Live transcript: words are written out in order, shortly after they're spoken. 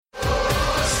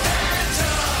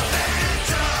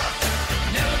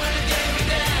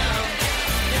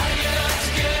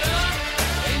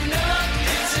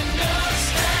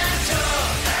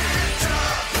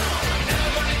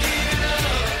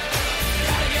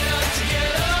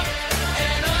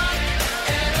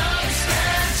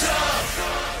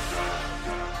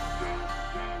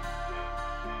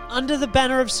Under the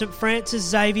banner of St Francis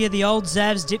Xavier, the old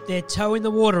Zavs dipped their toe in the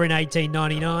water in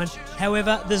 1899.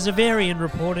 However, the Xaverian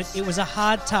reported it was a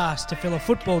hard task to fill a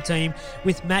football team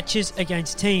with matches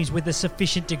against teams with a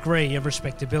sufficient degree of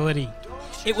respectability.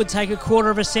 It would take a quarter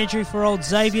of a century for old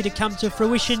Xavier to come to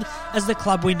fruition as the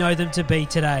club we know them to be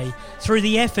today, through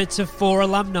the efforts of 4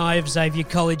 alumni of Xavier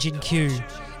College in Kew.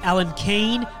 Alan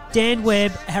Keane, Dan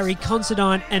Webb, Harry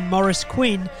Considine and Maurice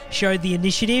Quinn showed the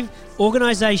initiative,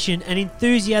 organisation and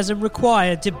enthusiasm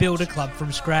required to build a club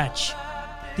from scratch.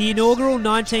 The inaugural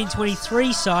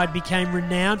 1923 side became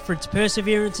renowned for its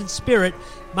perseverance and spirit,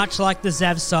 much like the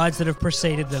Zav sides that have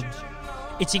preceded them.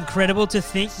 It's incredible to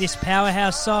think this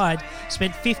powerhouse side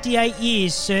spent 58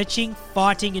 years searching,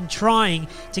 fighting and trying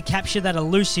to capture that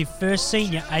elusive first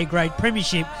senior A-grade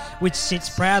premiership which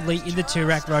sits proudly in the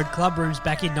Toorak Road club rooms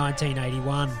back in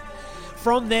 1981.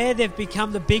 From there, they've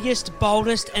become the biggest,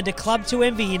 boldest and a club to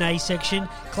envy in A-section,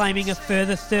 claiming a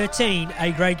further 13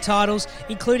 A-grade titles,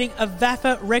 including a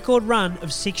VAFA record run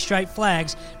of 6 straight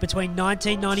flags between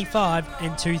 1995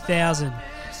 and 2000.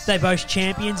 They boast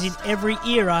champions in every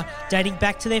era, dating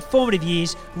back to their formative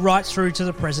years right through to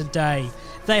the present day.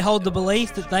 They hold the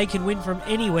belief that they can win from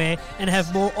anywhere and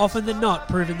have more often than not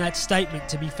proven that statement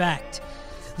to be fact.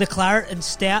 The Claret and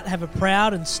Stout have a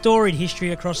proud and storied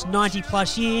history across 90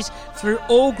 plus years through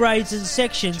all grades and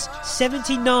sections.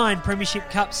 79 Premiership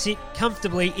Cups sit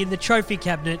comfortably in the trophy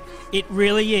cabinet. It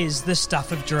really is the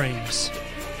stuff of dreams.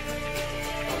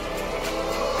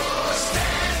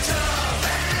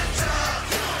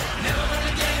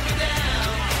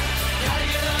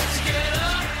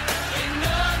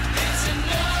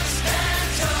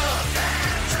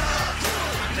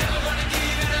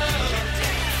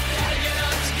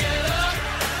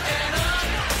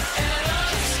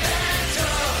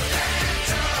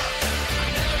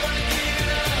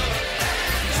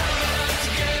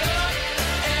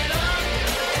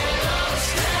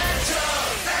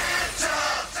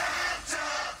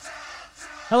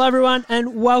 Hello everyone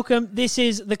and welcome. This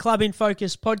is the Club in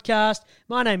Focus podcast.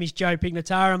 My name is Joe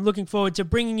Pignatara. I'm looking forward to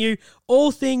bringing you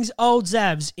all things old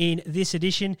Zavs in this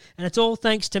edition, and it's all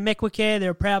thanks to Mequicare.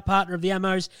 They're a proud partner of the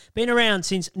Amos, been around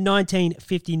since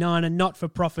 1959, a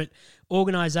not-for-profit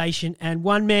organisation, and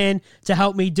one man to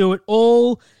help me do it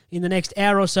all in the next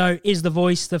hour or so is the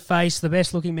voice, the face, the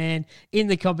best-looking man in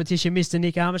the competition, Mr.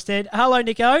 Nick Armistead. Hello,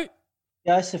 Nico.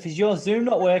 Joseph, is your Zoom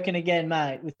not working again,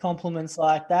 mate, with compliments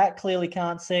like that? Clearly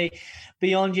can't see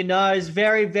beyond your nose.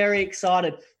 Very, very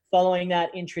excited following that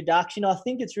introduction. I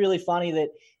think it's really funny that,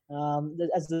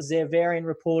 as the Xaverian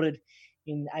reported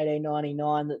in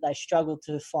 1899, that they struggled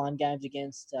to find games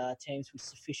against teams with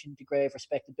sufficient degree of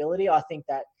respectability. I think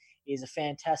that is a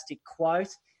fantastic quote.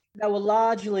 They were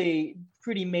largely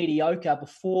pretty mediocre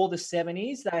before the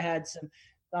 70s. They had some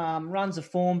runs of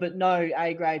form, but no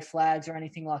A-grade flags or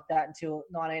anything like that until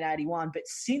 1981. But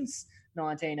since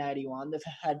 1981, they've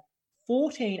had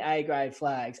 14 A-grade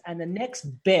flags, and the next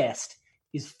best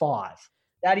is 5.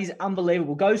 That is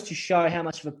unbelievable. Goes to show how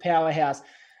much of a powerhouse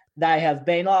they have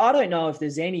been. I don't know if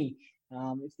there's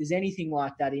anything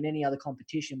like that in any other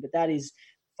competition, but that is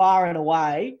far and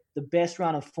away the best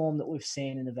run of form that we've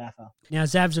seen in the VAFA. Now,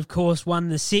 Zavs, of course, won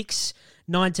the 6,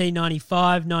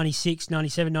 1995, 96,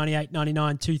 97, 98,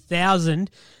 99, 2000.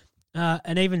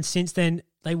 And even since then,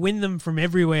 they win them from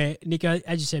everywhere. Nico,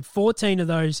 as you said, 14 of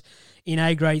those in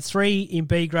A grade, 3 in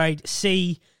B grade.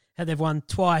 C, they've won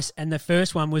twice, and the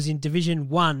first one was in Division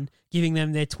 1, giving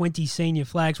them their 20 senior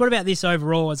flags. What about this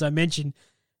overall? As I mentioned,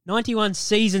 91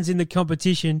 seasons in the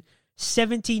competition,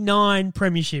 79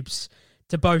 premierships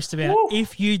to boast about. Ooh.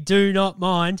 If you do not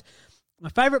mind, my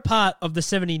favourite part of the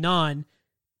 79,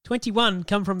 21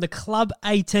 come from the Club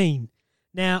 18.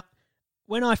 Now,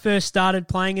 when I first started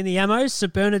playing in the Amos,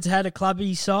 St Bernard's had a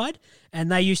clubby side, and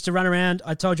they used to run around.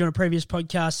 I told you on a previous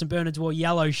podcast, St Bernard's wore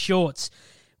yellow shorts.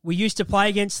 We used to play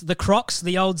against the Crocs,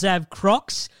 the old Zav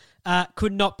Crocs.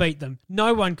 Could not beat them.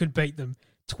 No one could beat them.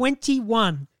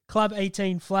 21 Club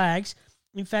 18 flags.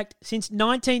 In fact, since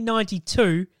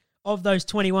 1992, of those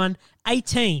 21,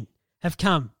 18 have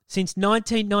come since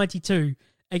 1992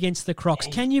 against the Crocs.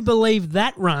 Can you believe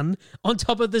that run on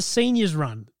top of the seniors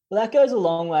run? Well, that goes a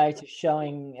long way to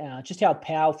showing just how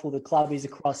powerful the club is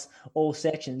across all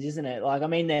sections, isn't it? Like, I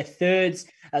mean, their thirds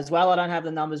as well. I don't have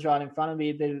the numbers right in front of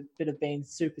me, but have been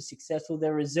super successful.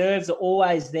 Their reserves are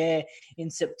always there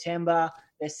in September.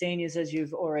 Their seniors, as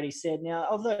you've already said. Now,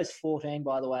 of those 14,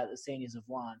 by the way, that the seniors have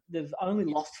won, they've only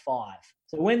lost 5.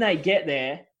 So when they get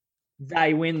there,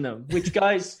 they win them, which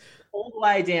goes all the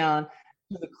way down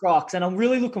to the Crocs. And I'm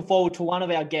really looking forward to one of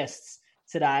our guests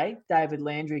today, David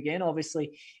Landrigan,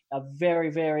 obviously a very,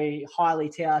 very highly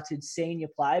touted senior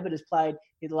player, but has played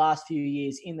in the last few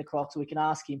years in the Crocs. So we can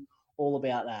ask him all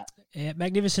about that. Yeah,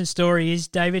 magnificent story is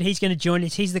David. He's going to join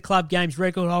us. He's the club games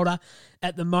record holder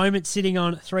at the moment, sitting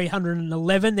on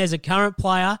 311. There's a current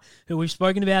player who we've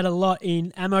spoken about a lot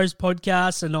in Ammo's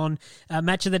podcast and on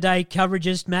Match of the Day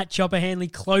coverages, Matt Chopper Hanley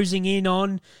closing in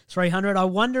on 300. I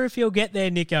wonder if he'll get there,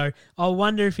 Nico. I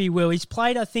wonder if he will. He's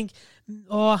played, I think,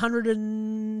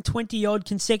 120-odd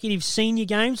consecutive senior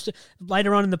games.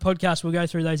 Later on in the podcast, we'll go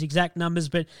through those exact numbers,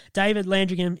 but David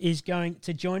Landrigan is going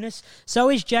to join us. So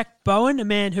is Jack Bowen, a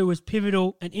man who was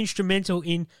pivotal and instrumental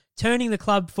in turning the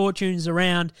club fortunes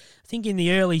around. I think in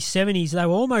the early 70s, they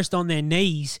were almost on their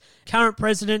knees. Current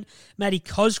president, Matty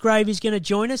Cosgrave, is going to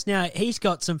join us. Now, he's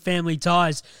got some family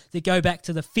ties that go back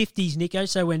to the 50s, Nico,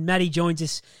 so when Matty joins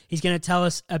us, he's going to tell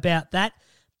us about that.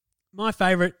 My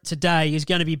favourite today is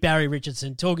going to be Barry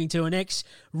Richardson, talking to an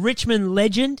ex-Richmond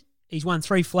legend. He's won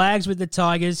 3 flags with the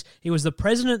Tigers. He was the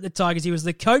president of the Tigers. He was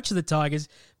the coach of the Tigers,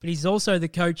 but he's also the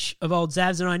coach of Old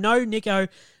Zavs. And I know, Nico,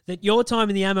 that your time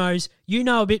in the Ammos, you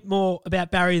know a bit more about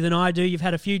Barry than I do. You've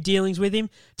had a few dealings with him.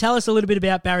 Tell us a little bit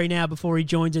about Barry now before he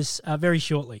joins us very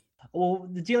shortly. Well,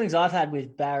 the dealings I've had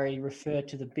with Barry refer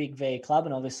to the Big V Club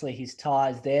and obviously his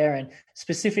ties there. And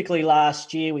specifically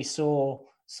last year, we saw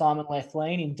Simon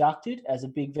Lethlean inducted as a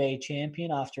Big V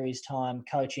champion after his time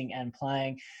coaching and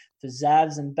playing for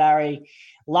Zavs. And Barry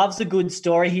loves a good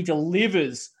story. He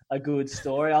delivers a good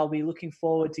story. I'll be looking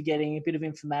forward to getting a bit of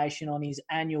information on his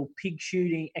annual pig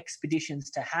shooting expeditions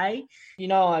to Hay. You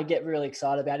know, I get really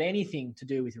excited about anything to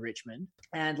do with Richmond.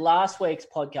 And last week's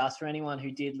podcast, for anyone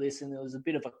who did listen, there was a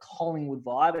bit of a Collingwood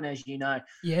vibe. And as you know,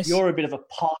 yes, you're a bit of a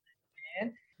Pirates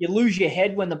fan. You lose your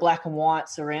head when the black and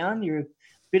white's around. You're a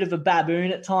bit of a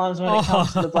baboon at times when it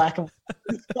comes to the black and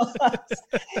white.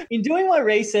 In doing my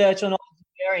research on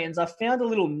Varians, I found a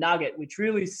little nugget which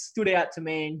really stood out to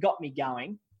me and got me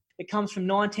going. It comes from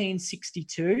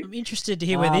 1962. I'm interested to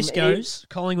hear where this goes.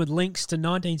 Collingwood links to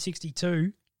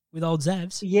 1962 with Old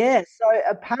Zavs. Yeah, so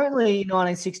apparently in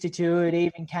 1962 it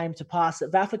even came to pass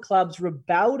that VAFA clubs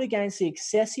rebelled against the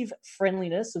excessive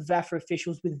friendliness of VAFA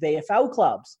officials with VFL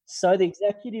clubs. So the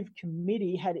executive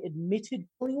committee had admitted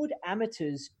Collingwood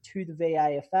amateurs to the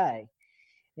VAFA.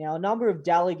 Now, a number of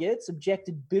delegates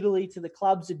objected bitterly to the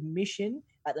club's admission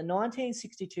at the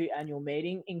 1962 annual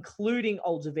meeting, including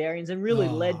Old Zavarians and really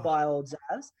led by Old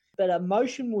Zavs. But a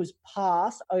motion was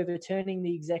passed overturning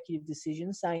the executive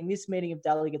decision, saying this meeting of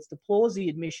delegates deplores the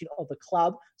admission of a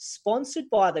club sponsored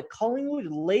by the Collingwood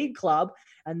League Club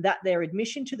and that their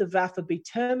admission to the VAFA be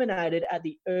terminated at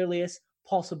the earliest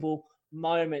possible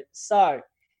moment. So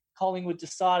Collingwood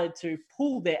decided to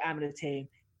pull their amateur team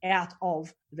out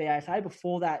of the VAFA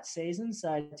before that season,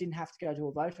 so it didn't have to go to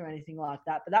a vote or anything like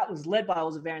that. But that was led by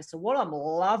Old Zavarians. So what I'm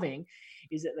loving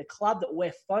is that the club that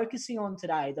we're focusing on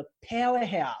today, the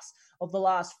powerhouse of the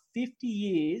last 50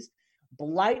 years,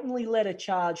 blatantly led a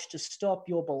charge to stop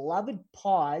your beloved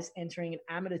Pies entering an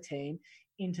amateur team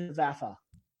into the VAFA. Are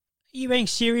you being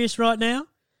serious right now?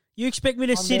 You expect me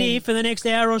to sit here for the next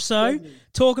hour or so,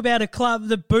 talk about a club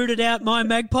that booted out my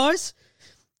Magpies?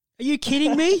 Are you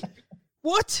kidding me?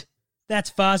 What?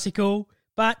 That's farcical.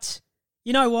 But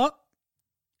you know what?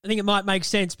 I think it might make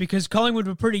sense because Collingwood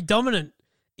were pretty dominant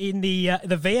in the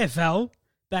VFL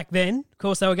back then. Of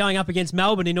course, they were going up against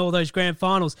Melbourne in all those grand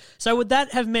finals. So would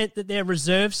that have meant that their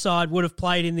reserve side would have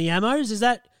played in the Ammos? Is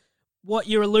that what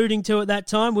you're alluding to at that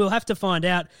time? We'll have to find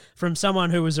out from someone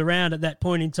who was around at that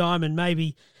point in time and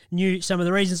maybe knew some of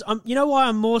the reasons. You know why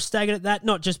I'm more staggered at that?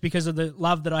 Not just because of the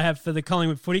love that I have for the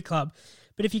Collingwood Footy Club,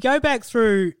 but if you go back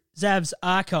through Zav's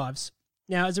archives,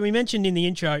 now, as we mentioned in the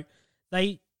intro,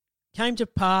 they came to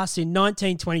pass in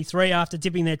 1923 after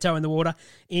dipping their toe in the water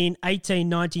in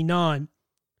 1899.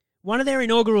 One of their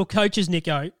inaugural coaches,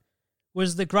 Nico,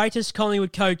 was the greatest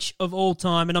Collingwood coach of all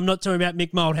time, and I'm not talking about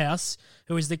Mick Malthouse,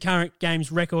 who is the current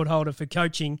games record holder for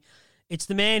coaching. It's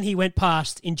the man he went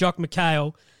past in Jock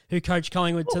McHale, who coached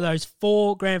Collingwood to those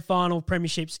 4 grand final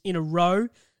premierships in a row,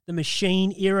 the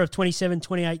machine era of 27,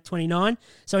 28, 29.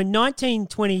 So in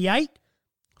 1928,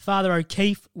 Father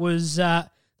O'Keefe was the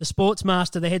sports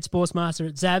master, the head sports master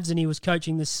at Zavs, and he was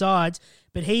coaching the sides.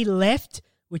 But he left,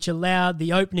 which allowed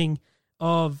the opening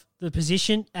of the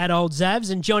position at Old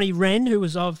Zavs. And Johnny Wren, who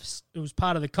was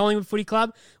part of the Collingwood Footy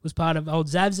Club, was part of Old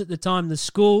Zavs at the time, the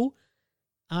school,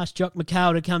 asked Jock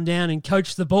McHale to come down and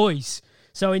coach the boys.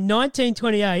 So in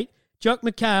 1928, Jock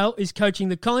McHale is coaching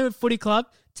the Collingwood Footy Club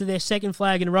to their second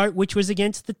flag in a row, which was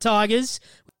against the Tigers.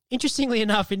 Interestingly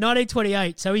enough, in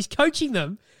 1928, so he's coaching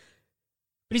them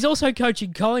but he's also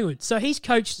coaching Collingwood. So he's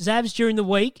coached Zavs during the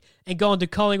week and gone to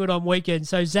Collingwood on weekends.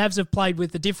 So Zavs have played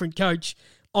with a different coach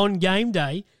on game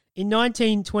day. In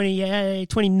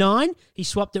 1929, he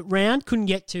swapped it round, couldn't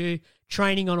get to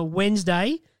training on a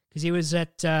Wednesday because he was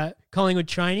at Collingwood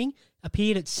training,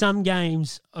 appeared at some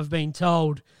games, I've been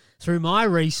told, through my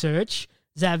research,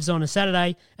 Zavs on a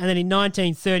Saturday. And then in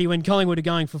 1930, when Collingwood are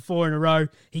going for 4 in a row,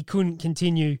 he couldn't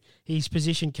continue his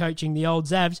position coaching the old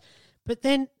Zavs. But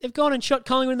then they've gone and shot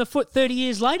Collingwood in the foot 30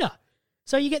 years later.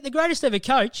 So you get the greatest ever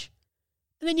coach,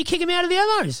 and then you kick him out of the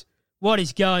Emmos. What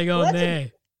is going on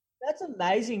there? That's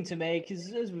amazing to me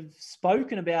because, as we've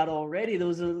spoken about already, there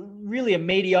was a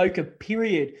mediocre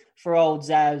period for old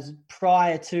Zavs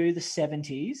prior to the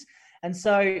 70s. And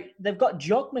so they've got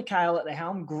Jock McHale at the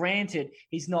helm. Granted,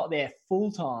 he's not there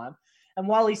full-time. And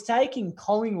while he's taking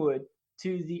Collingwood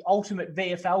to the ultimate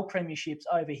VFL premierships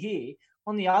over here,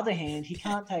 on the other hand, he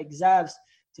can't take Zavs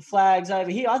to flags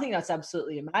over here. I think that's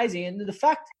absolutely amazing. And the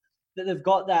fact that they've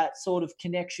got that sort of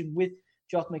connection with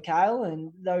Jock McHale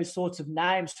and those sorts of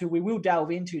names who we will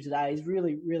delve into today is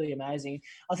really, really amazing.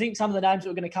 I think some of the names that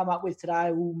we're going to come up with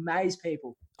today will amaze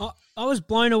people. I was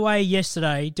blown away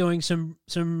yesterday doing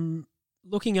some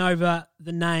looking over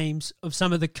the names of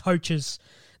some of the coaches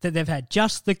that they've had,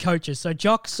 just the coaches. So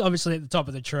Jock's obviously at the top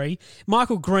of the tree.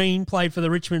 Michael Green played for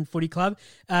the Richmond Footy Club.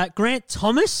 Grant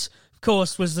Thomas, of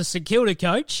course, was the St Kilda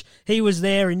coach. He was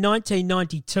there in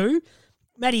 1992.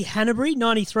 Matty Hanbury,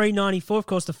 93-94, of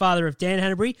course, the father of Dan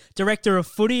Hanbury, director of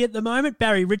footy at the moment.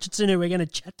 Barry Richardson, who we're going to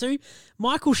chat to.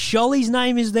 Michael Sholly's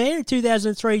name is there,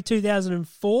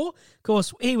 2003-2004. Of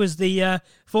course, he was the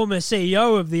former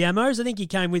CEO of the Emmos. I think he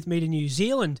came with me to New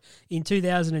Zealand in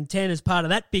 2010 as part of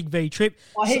that Big V trip.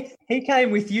 Oh, he came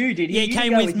with you, did he? Yeah, he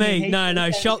came with me.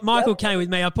 Michael came with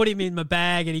me. I put him in my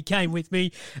bag and he came with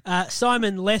me.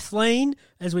 Simon Lethlean,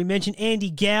 as we mentioned, Andy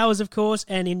Gowers, of course,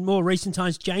 and in more recent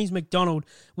times, James McDonald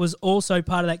was also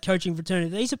part of that coaching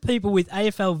fraternity. These are people with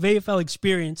AFL, VFL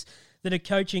experience that are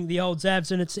coaching the old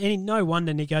Zavs, and it's no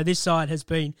wonder, Nico, this side has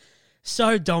been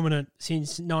so dominant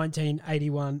since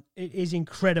 1981. It is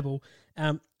incredible.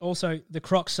 Also, the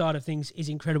Croc side of things is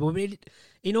incredible. But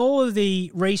in all of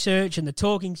the research and the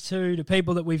talking to the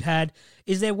people that we've had,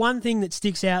 is there one thing that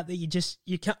sticks out that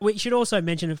you can't? We should also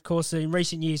mention, of course, that in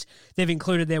recent years they've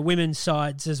included their women's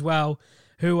sides as well,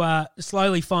 who are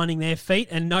slowly finding their feet,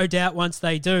 and no doubt once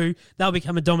they do, they'll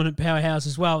become a dominant powerhouse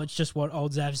as well. It's just what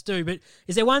old Zavs do. But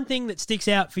is there one thing that sticks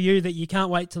out for you that you can't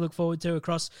wait to look forward to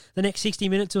across the next 60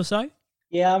 minutes or so?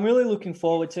 Yeah, I'm really looking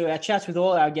forward to our chats with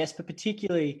all our guests, but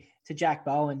particularly to Jack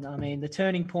Bowen. I mean, the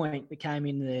turning point that came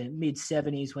in the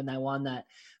mid-70s when they won that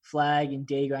flag in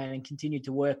D grade and continued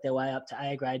to work their way up to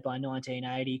A grade by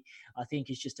 1980, I think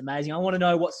is just amazing. I want to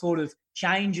know what sort of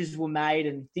changes were made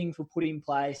and things were put in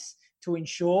place to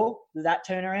ensure that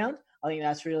turnaround. I think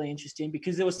that's really interesting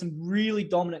because there were some really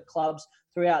dominant clubs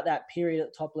throughout that period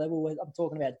at the top level. I'm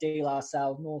talking about De La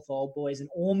Salle, North Old Boys and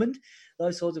Ormond,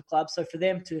 those sorts of clubs. So for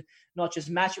them to not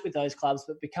just match it with those clubs,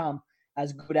 but become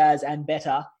as good as and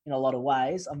better in a lot of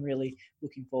ways, I'm really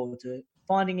looking forward to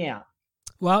finding out.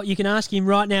 Well, you can ask him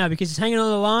right now because he's hanging on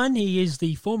the line. He is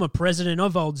the former president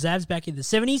of Old Zavs back in the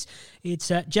 70s.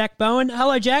 It's Jack Bowen.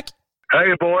 Hello, Jack.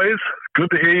 Hey, boys.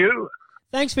 Good to hear you.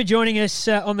 Thanks for joining us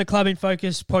on the Club in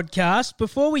Focus podcast.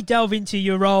 Before we delve into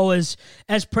your role as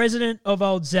president of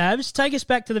Old Zavs, take us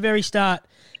back to the very start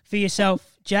for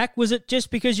yourself, Jack. Was it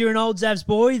just because you're an Old Zavs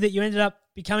boy that you ended up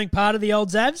becoming part of the Old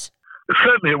Zavs?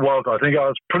 Certainly it was. I think I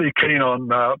was pretty keen on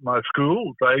my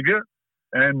school, Xavier,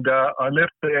 and I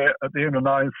left there at the end of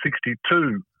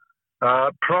 1962.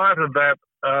 Prior to that,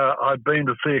 I'd been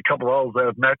to see a couple of Old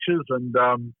Zavs matches, and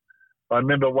I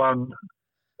remember one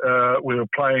we were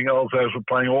playing, Old Zavs were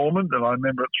playing Ormond, and I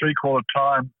remember at three-quarter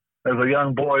time as a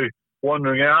young boy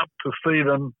wandering out to see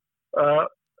them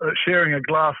sharing a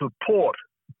glass of port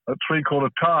at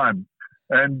three-quarter time.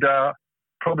 And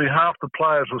probably half the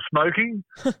players were smoking.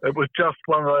 It was just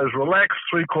one of those relaxed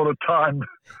three-quarter time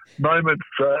moments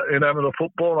in amateur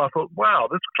football. And I thought, wow,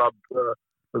 this club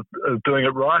is doing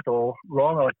it right or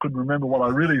wrong. I couldn't remember what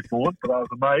I really thought, but I was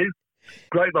amazed.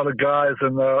 Great lot of guys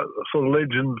and sort of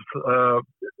legends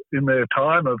in their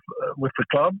time with the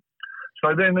club.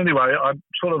 So then anyway, I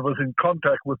sort of was in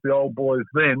contact with the old boys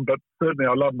then, but certainly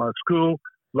I loved my school,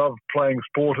 loved playing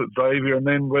sport at Xavier, and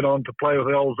then went on to play with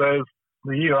the Old Zavs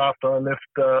the year after I left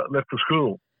the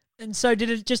school. And so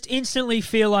did it just instantly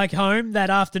feel like home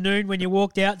that afternoon when you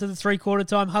walked out to the three-quarter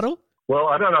time huddle? Well,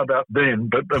 I don't know about then,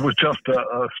 but it was just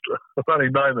a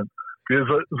funny moment. Because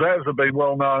Zavs have been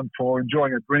well known for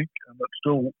enjoying a drink, and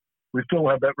we still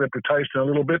have that reputation a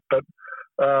little bit. But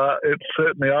it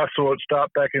certainly, I saw it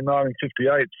start back in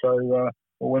 1958. So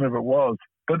or whenever it was.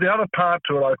 But the other part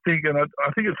to it, I think, and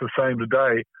I think it's the same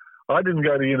today, I didn't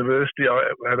go to university.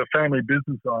 I had a family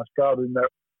business, and I started in that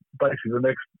basically the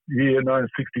next year,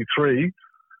 1963,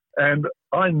 and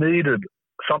I needed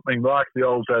something like the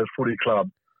Old Zaz Footy Club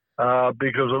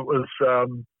because it was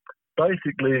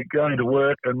basically going to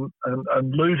work and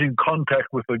losing contact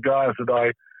with the guys that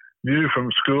I knew from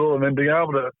school, and then being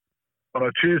able to, on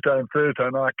a Tuesday and Thursday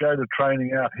night, go to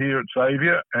training out here at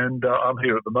Xavier, and I'm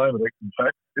here at the moment, in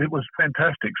fact. It was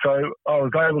fantastic. So I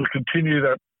was able to continue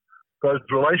those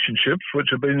relationships, which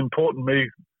have been important to me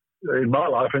in my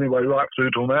life anyway, right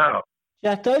through till now.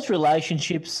 Jack, those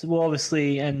relationships were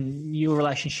obviously, and your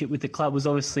relationship with the club was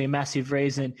obviously a massive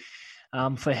reason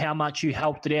for how much you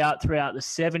helped it out throughout the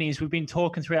 70s. We've been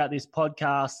talking throughout this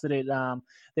podcast that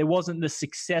there wasn't the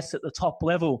success at the top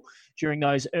level during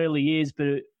those early years,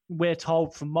 but we're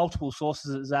told from multiple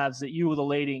sources at Zavs that you were the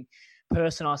leading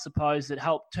person, I suppose, that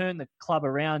helped turn the club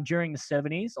around during the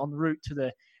 70s on the route to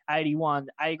the 81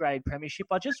 A-grade premiership.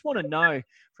 I just want to know,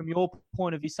 from your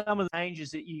point of view, some of the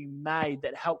changes that you made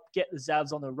that helped get the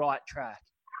Zavs on the right track.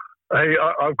 Hey,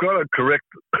 I've got to correct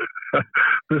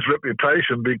this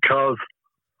reputation, because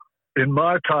in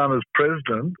my time as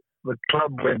president, the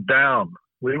club went down.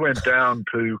 We went down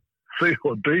to C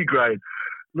or D grade.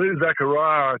 Lou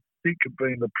Zachariah, I think, had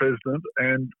been the president,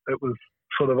 and it was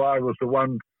sort of, I was the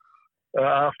one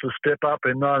asked to step up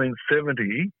in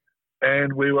 1970,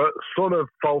 and we were sort of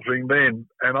faltering then,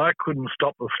 and I couldn't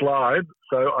stop the slide,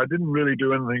 so I didn't really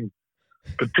do anything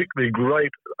particularly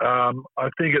great. I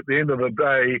think at the end of the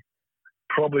day,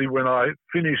 probably when I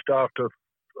finished after,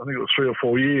 I think it was 3 or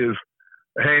 4 years,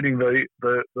 handing the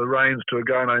reins to a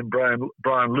guy named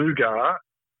Brian Lugar,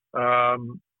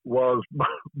 was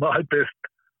my best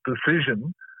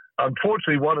decision.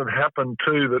 Unfortunately, what had happened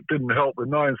too that didn't help, in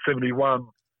 1971,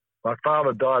 my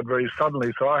father died very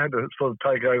suddenly, so I had to sort of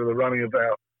take over the running of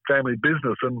our family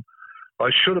business, and I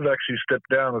should have actually stepped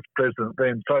down as president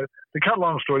then. So to cut a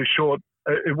long story short,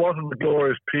 it wasn't a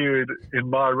glorious period in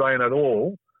my reign at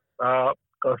all. I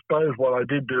suppose what I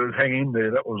did do is hang in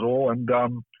there, that was all, and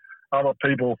other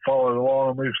people followed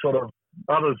along, and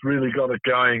others really got it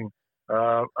going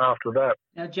after that.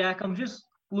 Now, Jack, I'm just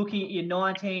looking at your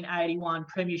 1981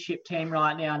 premiership team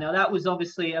right now. Now, that was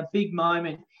obviously a big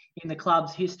moment in the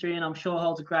club's history, and I'm sure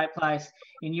holds a great place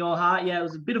in your heart. Yeah, it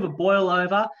was a bit of a boil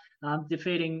over,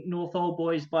 defeating North Old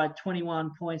Boys by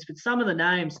 21 points. But some of the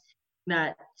names in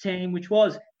that team, which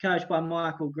was coached by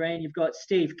Michael Green, you've got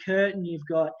Steve Curtin, you've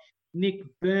got Nick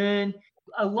Byrne,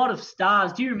 a lot of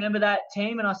stars. Do you remember that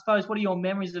team? And I suppose, what are your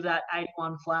memories of that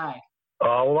 81 flag?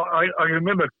 Oh, well, I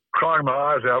remember crying my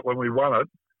eyes out when we won it,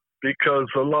 because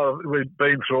we'd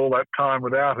been through all that time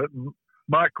without it. And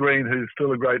Mike Green, who's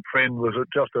still a great friend, was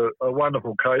just a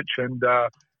wonderful coach, and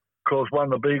of course won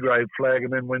the B grade flag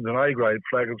and then wins an A grade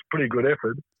flag. It's a pretty good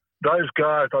effort. Those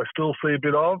guys I still see a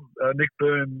bit of. Nick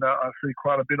Byrne I see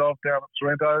quite a bit of down at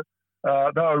Sorrento.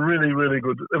 They were really, really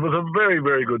good. It was a very,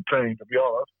 very good team, to be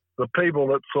honest. The people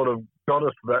that sort of got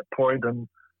us to that point, and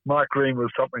Mike Green was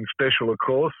something special, of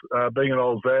course, being an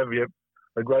old Xavier,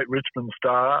 a great Richmond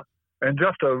star, and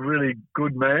just a really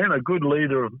good man, a good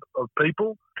leader of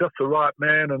people, just the right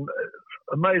man, and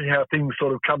amazing how things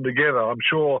sort of come together. I'm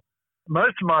sure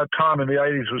most of my time in the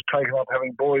 80s was taken up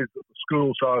having boys at the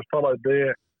school, so I followed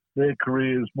their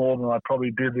careers more than I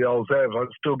probably did the old Zavs. I'd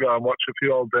still go and watch a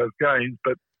few old Zavs games,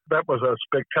 but that was a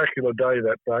spectacular day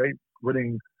that day,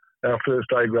 winning our first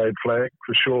A-grade flag,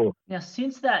 for sure. Now,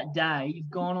 since that day,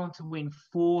 you've gone on to win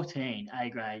 14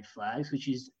 A-grade flags, which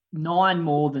is 9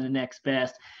 more than the next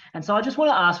best. And so I just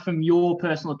want to ask, from your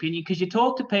personal opinion, because you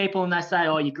talk to people and they say,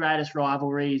 oh, your greatest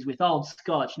rivalry is with Old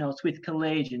Scotch. No, it's with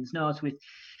Collegians. No, it's with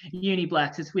Uni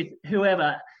Blacks. It's with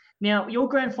whoever. Now, your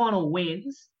grand final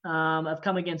wins have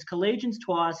come against Collegians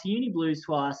twice, Uni Blues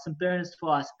twice, St Bernard's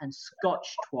twice, and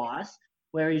Scotch twice,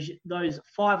 whereas those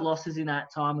 5 losses in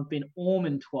that time have been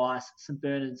Ormond twice, St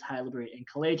Bernard's, Haileybury, and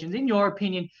Collegians. In your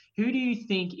opinion, who do you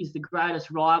think is the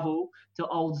greatest rival to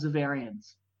Old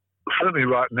Xaverians? Certainly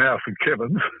right now, St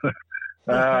Kevin's.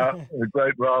 A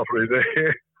great rivalry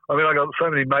there. I mean, I got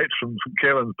so many mates from St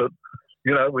Kevin's, but,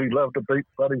 you know, we love to beat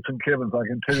bloody St Kevin's, I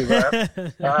can tell you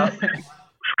that.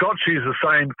 Scotch is the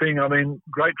same thing. I mean,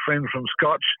 great friends from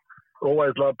Scotch,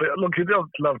 always love. Look, you'd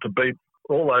love to beat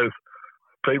all those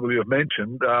people you've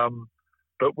mentioned,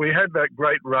 but we had that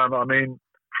great run. I mean,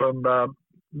 from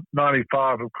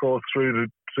 95, of course, through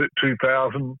to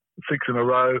 2000, 6 in a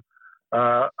row,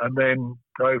 and then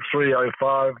 03,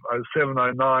 05, 07,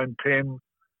 09, 10,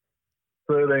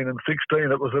 13 and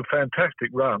 16. It was a fantastic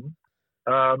run,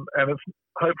 and it's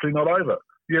hopefully not over.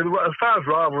 Yeah, as far as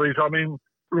rivalries, I mean,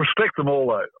 respect them all,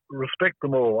 though. Respect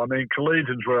them all. I mean,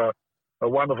 Collegians were a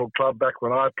wonderful club back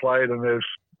when I played, and they've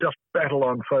just battled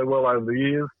on so well over the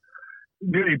years.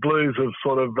 Uni Blues have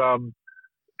sort of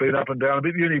been up and down a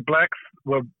bit. Uni Blacks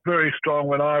were very strong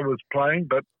when I was playing,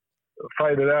 but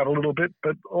faded out a little bit.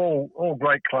 But all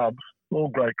great clubs, all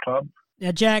great clubs.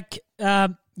 Now, Jack,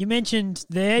 you mentioned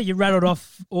there, you rattled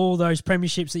off all those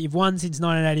premierships that you've won since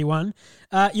 1981.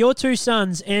 Your two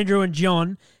sons, Andrew and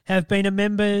John, have been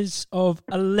members of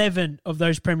 11 of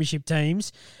those premiership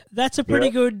teams. That's a pretty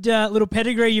good little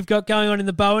pedigree you've got going on in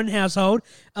the Bowen household.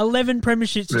 11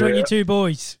 premierships between your two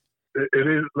boys. It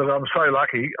is. Look, I'm so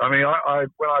lucky. I mean, I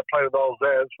when I played with Old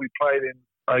Zaz, we played in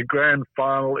a grand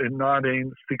final in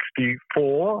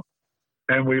 1964,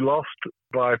 and we lost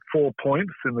by 4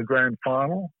 points in the grand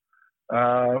final.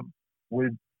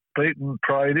 We'd beaten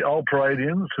old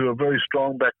Paradians, who were very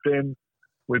strong back then.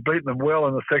 We'd beaten them well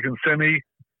in the second semi,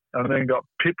 and then got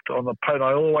pipped on the plate.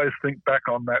 I always think back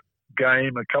on that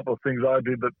game, a couple of things I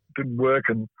did that didn't work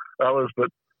and others, but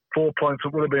 4 points,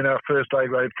 it would have been our first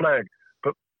A-grade flag.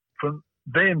 But from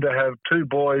then to have two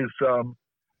boys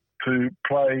to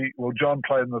play, well, John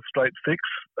played in the State Six,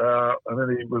 and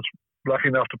then he was lucky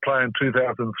enough to play in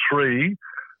 2003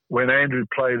 when Andrew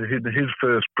played his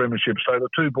first premiership. So the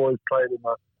two boys played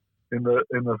in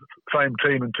the same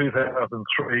team in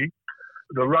 2003.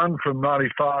 The run from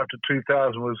 95 to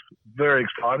 2000 was very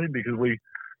exciting because we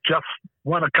just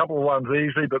won a couple of ones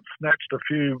easily, but snatched a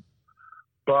few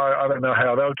by, I don't know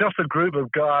how. They were just a group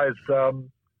of guys,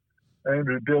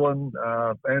 Andrew Dillon,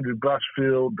 Andrew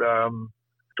Brushfield,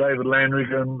 David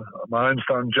Landrigan, my own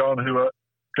son John,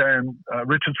 Dan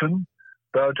Richardson.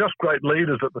 They were just great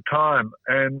leaders at the time,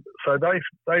 and so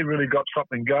they really got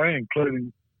something going,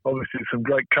 including obviously some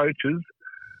great coaches.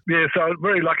 Yeah, so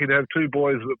very lucky to have two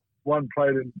boys that one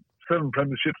played in 7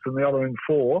 premierships and the other in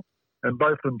 4, and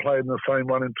both of them played in the same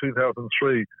one in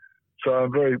 2003. So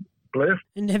I'm very blessed.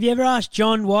 And have you ever asked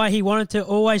John why he wanted to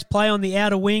always play on the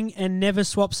outer wing and never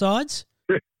swap sides?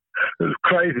 It's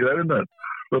crazy, isn't it?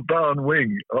 The Bowen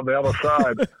wing on the other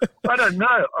side. I don't know.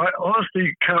 I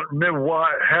honestly can't remember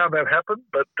how that happened,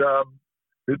 but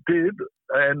it did.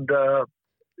 And,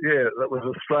 that was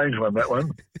a strange one, that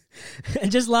one.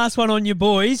 And just last one on your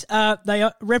boys. They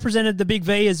represented the Big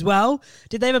V as well.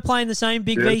 Did they ever play in the same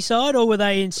Big V side, or were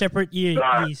they in separate years?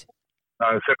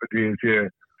 No, separate years, yeah.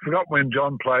 Forgot when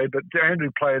John played, but Andrew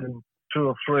played in 2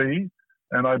 or 3,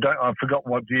 and I've forgotten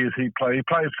what years he played. He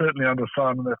played certainly under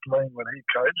Simon Lethlean when he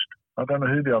coached. I don't know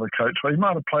who the other coach was. He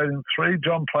might have played in 3.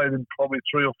 John played in probably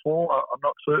 3 or 4. I'm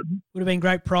not certain. Would have been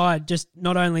great pride, just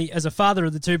not only as a father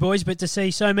of the two boys, but to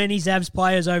see so many Zavs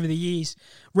players over the years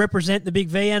represent the Big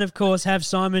V, and of course have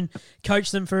Simon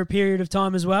coach them for a period of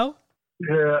time as well.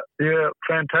 Yeah,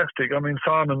 fantastic. I mean,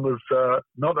 Simon was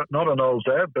not an old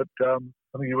Zav, but I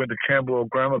think he went to Camberwell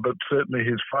Grammar, but certainly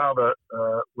his father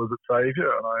was at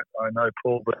Xavier, and I know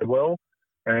Paul very well.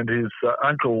 And his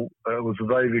uncle was a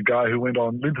Xavier guy who went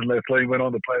on, Linton Lethlean went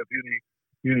on to play at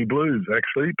Uni Blues,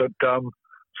 actually. But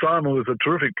Simon was a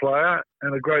terrific player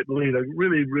and a great leader,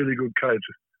 really, really good coach.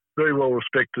 Very well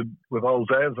respected with Old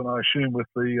Zavs, and I assume with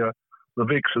the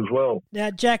Vics as well.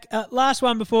 Now, Jack, last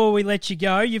one before we let you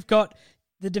go. You've got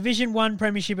the Division 1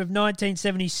 Premiership of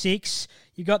 1976.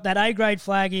 You got that A-grade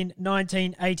flag in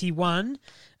 1981.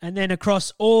 And then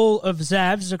across all of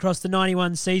Zavs, across the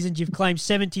 91 seasons, you've claimed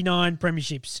 79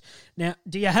 premierships. Now,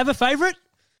 do you have a favourite?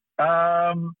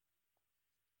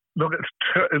 Look,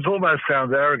 it almost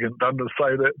sounds arrogant to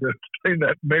say that there's been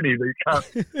that many that you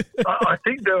can't. I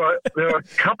think there are a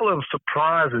couple of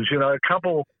surprises. You know, a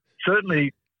couple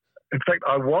certainly. In fact,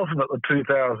 I wasn't at the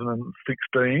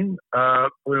 2016.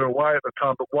 We were away at the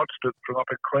time, but watched it from up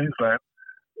in Queensland.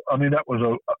 I mean, that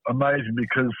was amazing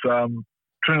because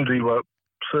Trinity were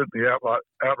certainly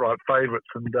outright favourites.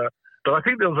 And but I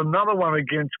think there was another one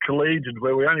against Collegians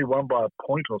where we only won by a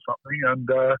point or something. And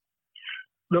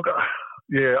look,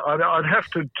 I'd have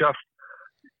to just.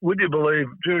 Would you believe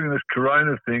during this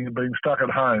Corona thing and being stuck at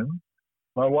home,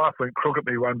 my wife went crook at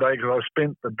me one day because I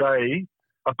spent the day.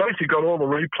 I basically got all the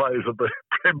replays of the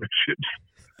premierships,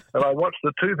 and I watched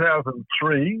the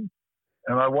 2003,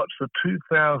 and I watched the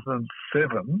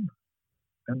 2007,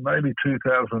 and maybe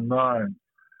 2009.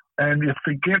 And you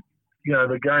forget,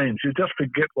 the games. You just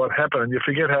forget what happened, and you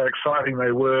forget how exciting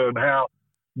they were and how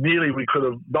nearly we could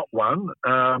have not won,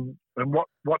 and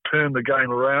what turned the game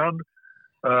around.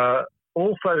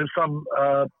 Also,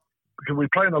 because we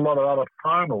played in a lot of other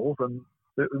finals, and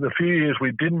the few years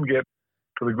we didn't get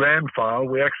to the grand final,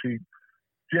 we actually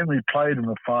generally played in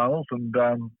the finals, and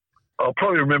I'll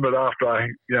probably remember it after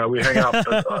we hang up.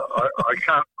 But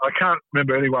I can't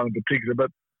remember anyone in particular.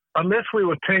 But unless we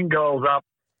were 10 goals up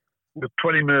with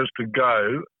 20 minutes to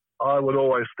go, I would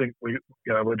always think we're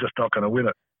just not going to win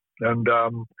it.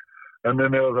 And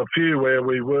then there was a few where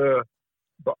we were,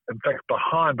 in fact,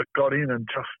 behind, but got in and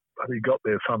just got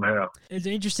there somehow. It's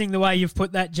interesting the way you've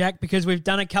put that, Jack, because we've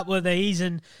done a couple of these,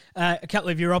 and a couple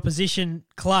of your opposition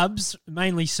clubs,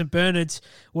 mainly St Bernard's,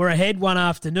 were ahead one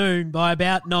afternoon by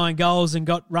about 9 goals and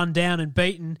got run down and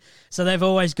beaten. So they've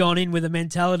always gone in with a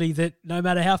mentality that no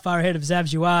matter how far ahead of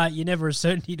Zavs you are, you're never a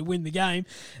certainty to win the game.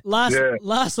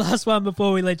 Last one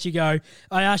before we let you go,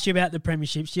 I asked you about the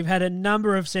premierships. You've had a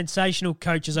number of sensational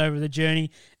coaches over the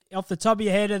journey. Off the top of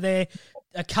your head, are there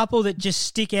a couple that just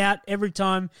stick out every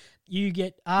time you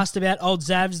get asked about old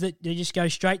Zavs, that you just go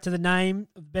straight to the name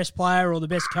of the best player or the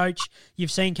best coach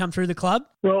you've seen come through the club?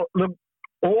 Well, look,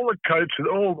 all the coaches,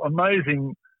 all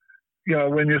amazing.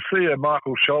 When you see a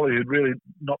Michael Sholly, who'd really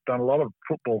not done a lot of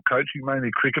football coaching, mainly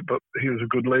cricket, but he was a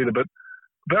good leader. But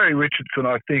Barry Richardson,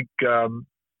 I think, he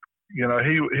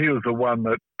was the one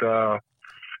that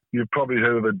you've probably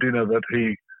heard of a dinner that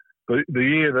the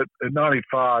year that in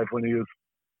 95, when he was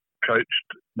coached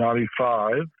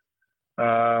 95,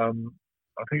 I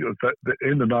think it was at the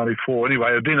end of 94.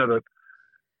 Anyway, a dinner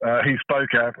that he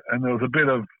spoke at, and there was a bit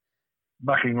of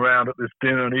mucking around at this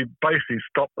dinner, and he basically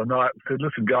stopped the night and said,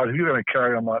 "Listen, guys, if you're going to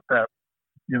carry on like that,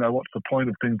 what's the point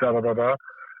of things, da, da, da, da."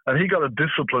 And he got a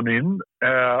discipline in,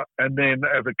 and then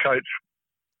as a coach,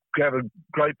 gathered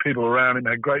great people around him,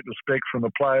 had great respect from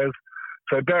the players.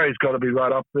 So Barry's got to be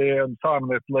right up there, and Simon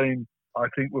Lethlean, I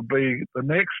think, would be the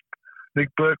next. Nick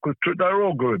Burke was true. They're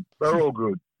all good.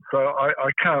 So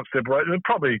I can't separate them.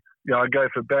 Probably, I go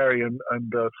for Barry and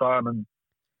Simon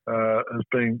as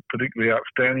being particularly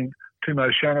outstanding. Tim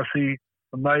O'Shannessy,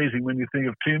 amazing when you think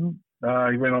of Tim.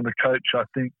 He went on to coach, I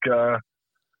think,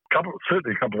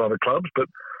 certainly a couple of other clubs, but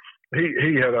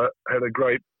he had a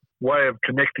great way of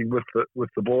connecting with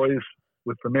the boys,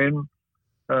 with the men.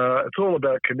 It's all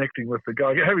about connecting with the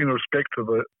guy, having respect for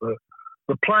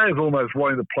the players, almost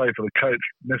wanting to play for the coach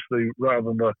necessarily rather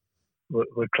than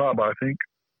the club, I think.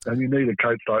 And you need a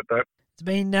coach like that. It's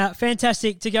been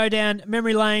fantastic to go down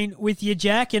memory lane with you,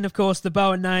 Jack. And, of course, the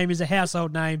Bowen name is a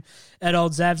household name at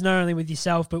Old Zavs, not only with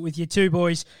yourself but with your two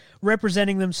boys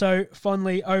representing them so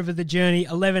fondly over the journey.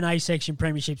 11 A-section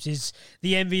premierships is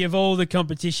the envy of all the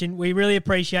competition. We really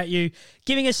appreciate you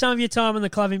giving us some of your time on the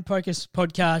Club in Focus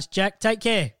podcast. Jack, take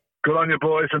care. Good on you,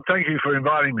 boys, and thank you for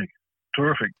inviting me.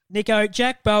 Terrific. Nico,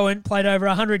 Jack Bowen played over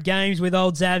 100 games with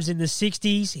Old Zavs in the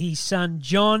 60s. His son,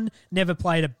 John, never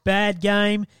played a bad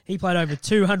game. He played over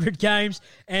 200 games.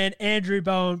 And Andrew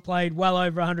Bowen played well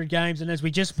over 100 games. And as we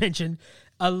just mentioned,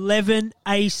 11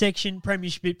 A-section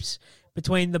premierships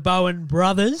between the Bowen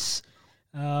brothers.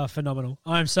 Phenomenal.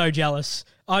 I'm so jealous.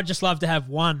 I'd just love to have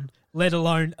one, let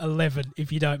alone 11,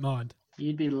 if you don't mind.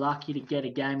 You'd be lucky to get a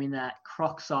game in that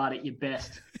croc side at your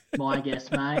best, my guess,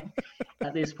 mate,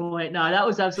 at this point. No, that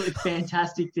was absolutely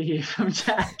fantastic to hear from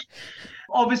Jack.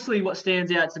 Obviously, what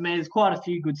stands out to me, there's quite a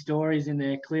few good stories in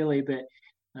there, clearly, but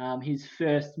his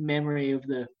first memory of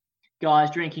the guys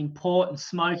drinking port and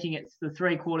smoking at the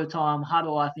three-quarter time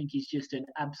huddle, I think, is just an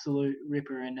absolute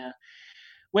ripper. And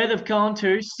where they've gone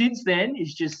to since then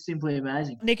is just simply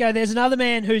amazing. Nico, there's another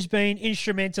man who's been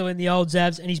instrumental in the Old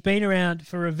Zavs, and he's been around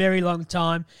for a very long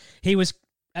time. He was,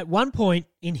 at one point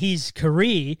in his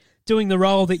career, doing the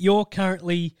role that you're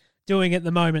currently doing at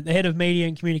the moment, the head of media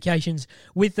and communications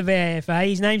with the VAFA.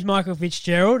 His name's Michael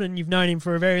Fitzgerald, and you've known him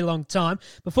for a very long time.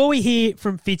 Before we hear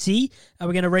from Fitzy,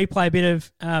 we're going to replay a bit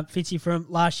of Fitzy from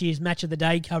last year's Match of the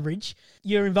Day coverage.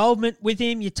 Your involvement with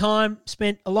him, your time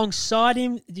spent alongside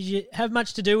him, did you have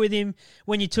much to do with him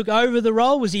when you took over the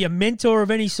role? Was he a mentor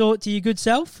of any sort to your good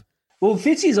self? Well,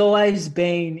 Fitzy's always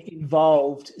been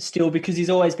involved still because he's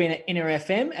always been at Inner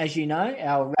FM, as you know,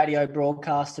 our radio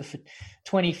broadcaster for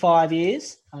 25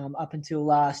 years, up until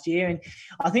last year. And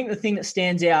I think the thing that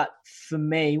stands out for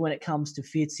me when it comes to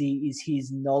Fitzy is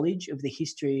his knowledge of the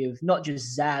history of not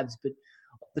just Zavs, but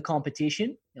the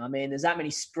competition. I mean, there's that many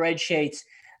spreadsheets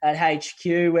at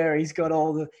HQ where he's got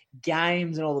all the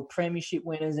games and all the premiership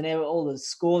winners and all the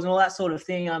scores and all that sort of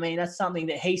thing. I mean, that's something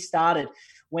that he started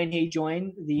when he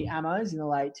joined the Amos in the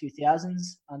late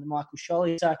 2000s under Michael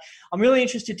Sholly. So I'm really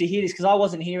interested to hear this because I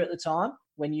wasn't here at the time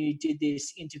when you did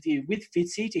this interview with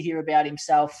Fitzy to hear about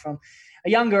himself from a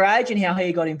younger age and how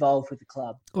he got involved with the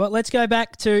club. Well, let's go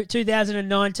back to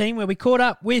 2019 where we caught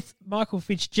up with Michael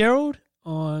Fitzgerald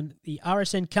on the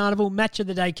RSN Carnival Match of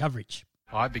the Day coverage.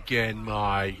 I began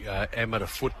my amateur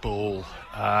football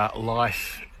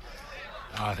life,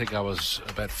 I think I was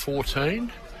about 14,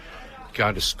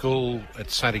 going to school at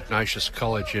St Ignatius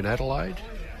College in Adelaide.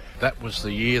 That was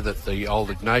the year that the Old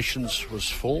Ignatians was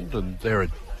formed, and they're a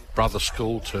brother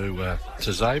school to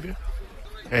Xavier.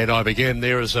 And I began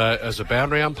there as a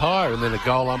boundary umpire and then a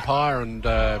goal umpire. And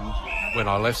when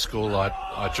I left school,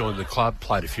 I joined the club,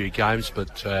 played a few games,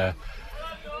 but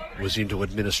was into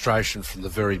administration from the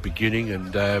very beginning,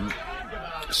 and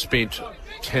spent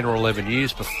 10 or 11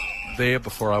 years there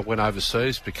before I went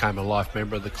overseas, became a life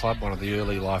member of the club, one of the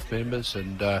early life members,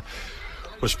 and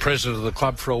was president of the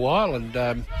club for a while,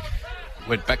 and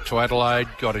went back to Adelaide,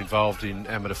 got involved in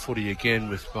amateur footy again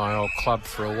with my old club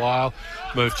for a while,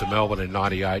 moved to Melbourne in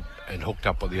 98 and hooked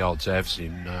up with the old Zavs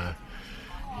in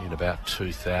about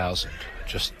 2000,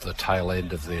 just the tail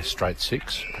end of their straight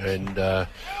six. And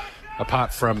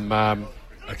apart from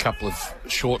a couple of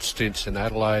short stints in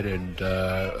Adelaide and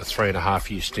a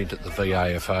 3.5-year stint at the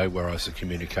VAFA where I was the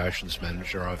communications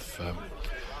manager,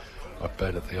 I've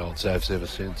been at the old Zavs ever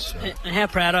since. So. And how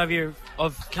proud are you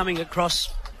of coming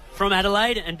across from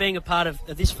Adelaide and being a part of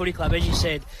this footy club? As you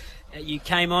said, you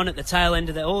came on at the tail end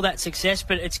of all that success,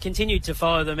 but it's continued to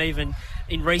follow them even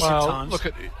in recent times. Look,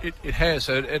 it has.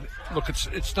 And look,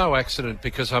 it's no accident,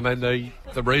 because, I mean,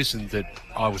 the reason that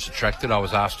I was attracted, I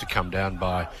was asked to come down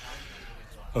by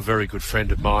a very good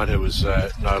friend of mine who was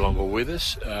no longer with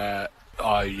us.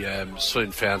 I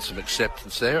soon found some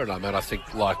acceptance there, and I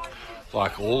think like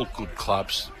all good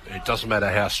clubs, it doesn't matter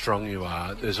how strong you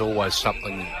are, there's always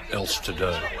something else to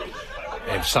do,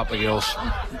 and something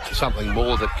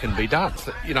more that can be done.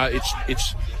 You know,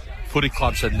 it's footy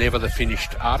clubs are never the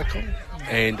finished article,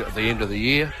 and at the end of the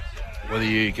year, whether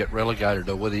you get relegated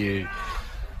or whether you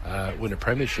win a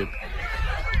premiership,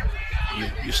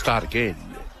 you start again.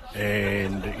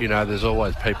 And, you know, there's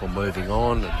always people moving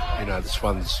on, and, you know, this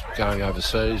one's going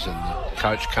overseas and the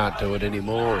coach can't do it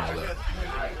anymore, or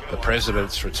the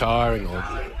president's retiring, or,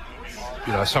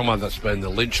 you know, someone that's been the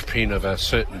linchpin of a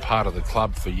certain part of the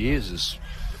club for years is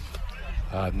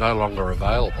no longer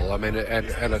available. I mean, and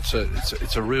it's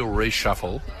a real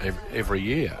reshuffle every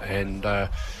year, and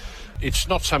it's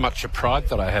not so much a pride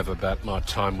that I have about my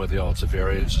time with the old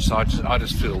Xaverians. I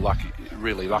just feel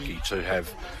really lucky to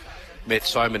have met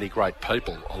so many great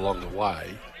people along the way,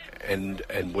 and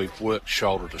we've worked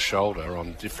shoulder to shoulder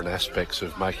on different aspects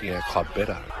of making our club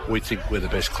better. We think we're the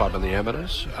best club in the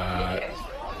amateurs.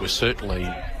 We're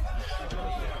certainly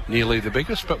nearly the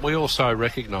biggest, but we also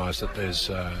recognise that there's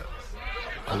a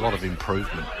lot of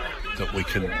improvement that we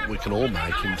can all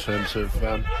make in terms of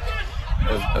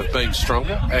being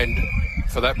stronger, and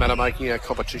for that matter making our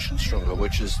competition stronger,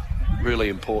 which is really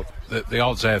important. The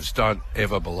old Zavs don't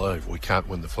ever believe we can't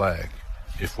win the flag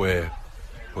if we've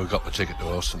got the ticket to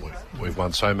Elsternwick. We've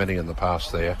won so many in the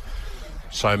past there,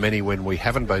 so many when we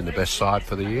haven't been the best side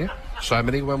for the year, so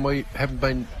many when we haven't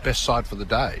been best side for the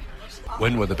day.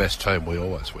 When we're the best team, we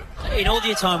always win. In all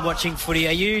your time watching footy,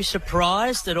 are you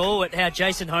surprised at all at how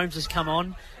Jason Holmes has come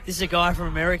on? This is a guy from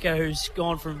America who's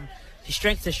gone from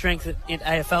strength to strength at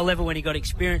AFL level when he got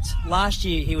experience. Last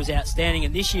year he was outstanding,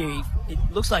 and this year it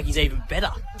looks like he's even better.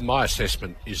 My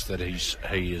assessment is that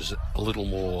he is a little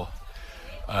more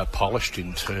polished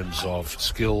in terms of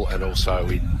skill and also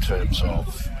in terms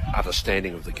of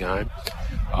understanding of the game.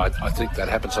 I think that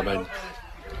happens. I mean,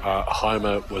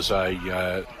 Homer was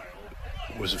a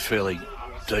fairly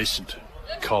decent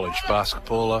college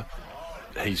basketballer.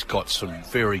 He's got some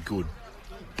very good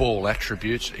ball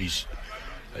attributes. He's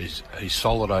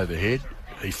solid overhead.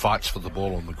 He fights for the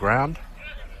ball on the ground.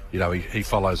 You know, he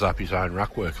follows up his own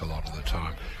ruck work a lot of the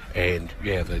time. And,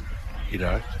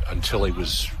 until he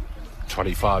was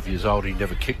 25 years old, he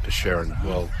never kicked a Sharon.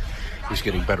 Well, he's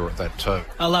getting better at that too.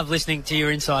 I love listening to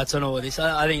your insights on all of this.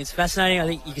 I think it's fascinating. I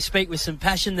think you can speak with some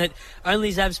passion that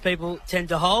only Zavs people tend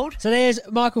to hold. So there's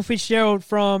Michael Fitzgerald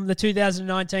from the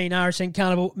 2019 RSN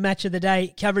Carnival Match of the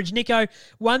Day coverage. Nico,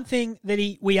 one thing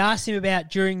that we asked him about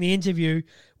during the interview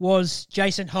was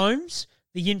Jason Holmes,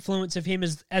 the influence of him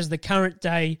as the current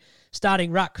day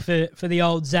starting ruck for the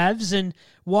old Zavs. And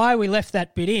why we left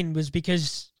that bit in was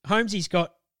because Holmesy's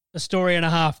got a story and a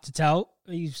half to tell.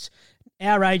 He's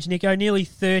our age, Nico, nearly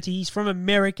 30. He's from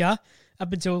America.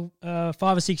 Up until 5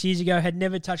 or 6 years ago, had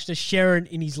never touched a Sharon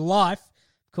in his life.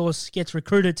 Of course, gets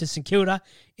recruited to St Kilda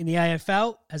in the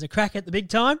AFL as a crack at the big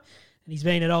time. And he's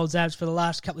been at Old Zavs for the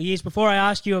last couple of years. Before I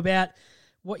ask you about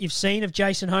what you've seen of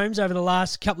Jason Holmes over the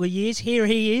last couple of years, here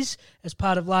he is as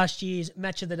part of last year's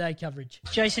Match of the Day coverage.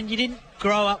 Jason, you didn't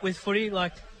grow up with footy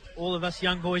like all of us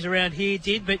young boys around here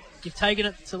did, but you've taken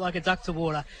it to like a duck to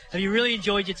water. Have you really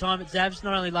enjoyed your time at Zavs,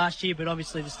 not only last year, but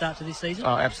obviously the start to this season?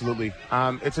 Oh, absolutely.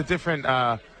 It's a different...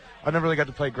 I never really got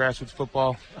to play grassroots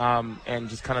football, and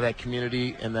just kind of that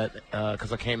community, and that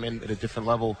because I came in at a different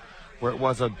level where it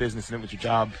was a business and it was your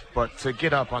job. But to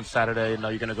get up on Saturday and know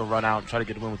you're going to go run out and try to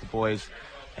get a win with the boys,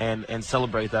 and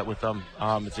celebrate that with them.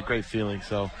 It's a great feeling.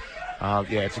 So,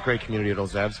 it's a great community at Old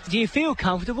Zabs. Do you feel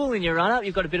comfortable in your run-up?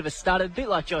 You've got a bit of a stutter, a bit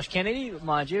like Josh Kennedy,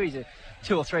 mind you. He's a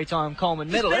 2 or 3 time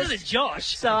Coleman medalist. Better than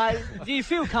Josh. So, do you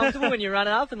feel comfortable when you're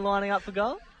running up and lining up for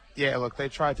goal? Yeah, look, they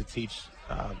tried to teach.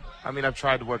 I've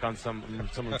tried to work on some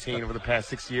routine over the past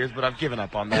 6 years, but I've given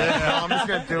up on that. I'm just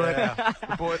going to do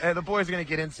it. The boys are going to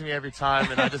get into me every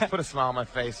time, and I just put a smile on my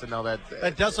face and know that.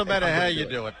 It doesn't matter how you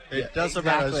do it. It doesn't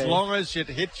matter. As long as it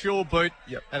hits your boot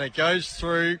and it goes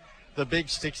through the big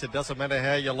sticks, it doesn't matter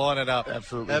how you line it up.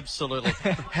 Absolutely.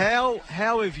 How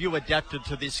have you adapted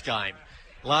to this game?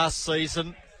 Last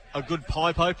season, a good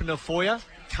pipe opener for you.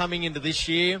 Coming into this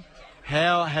year,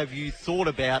 how have you thought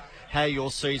about how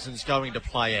your season's going to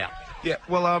play out? Yeah,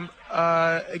 well,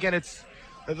 again, it's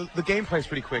the game plays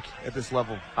pretty quick at this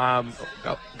level.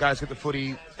 Guys get the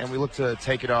footy, and we look to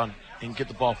take it on and get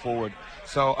the ball forward.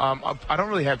 So I don't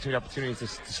really have too many opportunities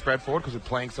to spread forward because we're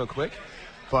playing so quick.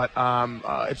 But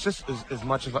it's just as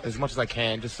much as I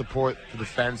can, just support the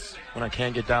defense when I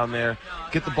can get down there,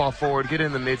 get the ball forward, get it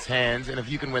in the mid's hands, and if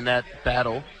you can win that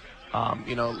battle,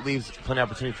 leaves plenty of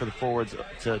opportunity for the forwards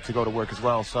to go to work as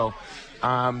well. So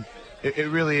it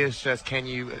really is just, can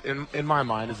you, in my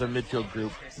mind, as a midfield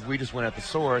group, if we just win at the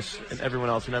source and everyone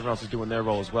else is doing their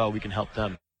role as well, we can help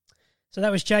them. So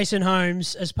that was Jason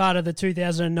Holmes as part of the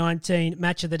 2019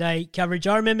 Match of the Day coverage.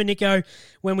 I remember, Nico,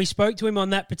 when we spoke to him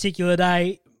on that particular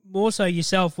day, more so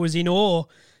yourself, was in awe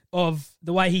of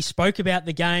the way he spoke about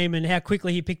the game and how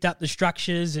quickly he picked up the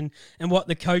structures and what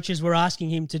the coaches were asking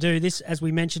him to do. This, as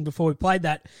we mentioned before we played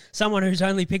that, someone who's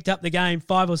only picked up the game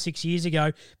 5 or 6 years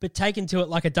ago, but taken to it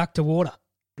like a duck to water.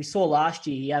 We saw last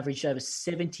year he averaged over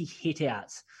 70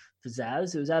 hit-outs for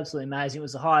Zabs. It was absolutely amazing. It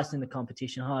was the highest in the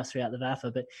competition, highest throughout the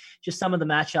VAFA, but just some of the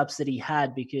matchups that he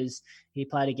had, because he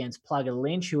played against Plugger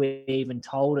Lynch, who he even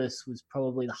told us was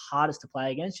probably the hardest to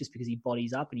play against just because he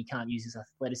bodies up and he can't use his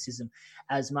athleticism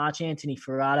as much. Anthony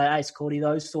Ferraro, Ace Cordy,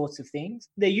 those sorts of things.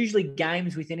 They're usually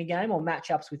games within a game or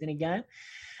matchups within a game.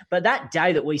 But that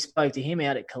day that we spoke to him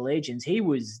out at Collegians, he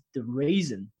was the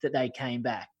reason that they came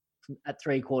back at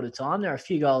 3/4 time. There are a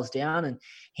few goals down, and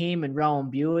him and Rowan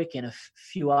Buick and a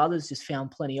few others just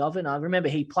found plenty of it. And I remember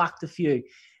he plucked a few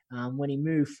when he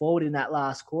moved forward in that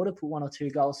last quarter, put 1 or 2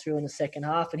 goals through in the second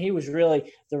half, and he was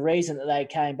really the reason that they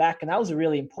came back, and that was a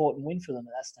really important win for them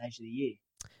at that stage of the year.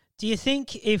 Do you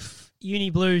think if Uni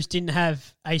Blues didn't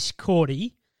have Ace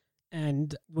Cordy,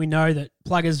 and we know that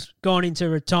Plugger's gone into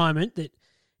retirement, that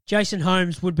Jason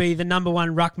Holmes would be the number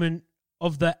 1 ruckman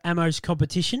of the Amos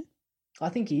competition? I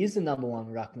think he is the number 1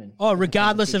 ruckman. Oh,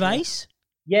 regardless of Ace?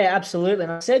 Yeah, absolutely.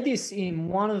 And I said this in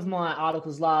one of my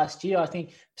articles last year. I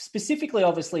think specifically,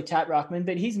 obviously, Tap ruckman,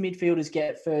 but his midfielders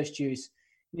get first use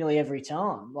nearly every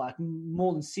time, like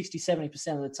more than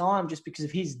 60-70% of the time, just because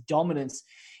of his dominance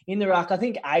in the ruck. I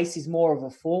think Ace is more of a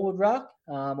forward ruck,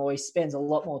 or he spends a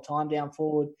lot more time down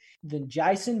forward than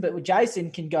Jason. But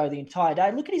Jason can go the entire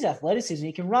day. Look at his athleticism.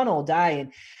 He can run all day.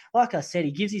 And like I said,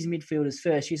 he gives his midfielders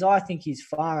first use. I think he's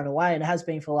far and away, and has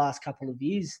been for the last couple of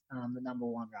years, the number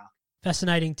 1 ruck.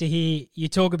 Fascinating to hear you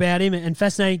talk about him, and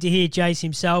fascinating to hear Jace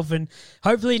himself. And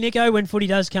hopefully, Nico, when footy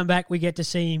does come back, we get to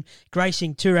see him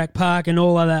gracing Toorak Park and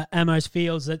all other Amos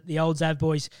fields that the old Zav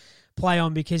boys play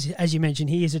on, because, as you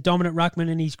mentioned, he is a dominant ruckman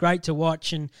and he's great to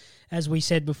watch. And as we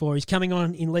said before, he's coming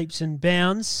on in leaps and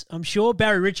bounds. I'm sure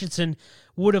Barry Richardson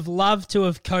would have loved to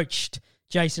have coached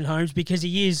Jason Holmes, because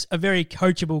he is a very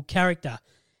coachable character.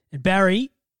 And Barry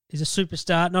is a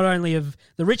superstar, not only of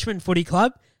the Richmond Footy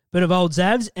Club, but of Old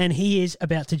Zabs, and he is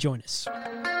about to join us.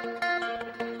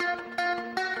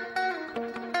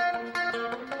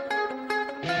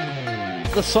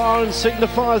 The siren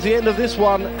signifies the end of this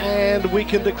one, and we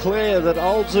can declare that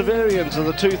Old Zaverians are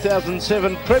the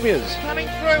 2007 premiers. Coming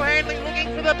through, Handley looking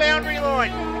for the boundary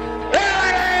line. There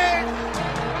it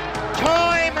is!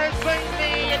 Time has been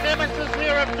the nemesis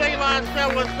here of D-Last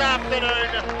this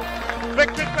afternoon. But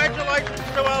congratulations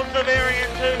to Old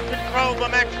Zaverians, who controlled the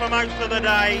match for most of the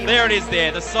day. There it is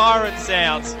there, the siren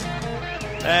sounds.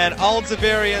 And Old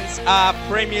Zaverians are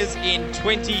premiers in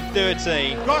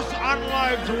 2013. Goss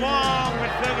unloads long,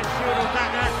 but Fergus Stewart will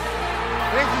duck it.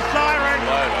 There's the siren.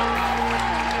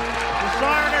 The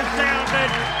siren has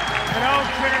sounded, and Old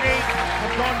Trinity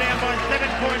have gone down by 7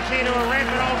 points here to a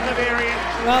rampant Old Zaverians.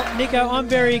 Well, Nico, I'm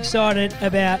very excited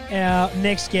about our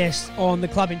next guest on the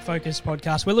Club in Focus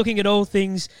podcast. We're looking at all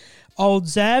things Old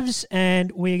Zavs,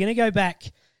 and we're going to go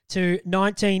back to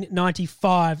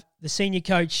 1995. The senior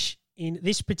coach in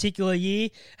this particular year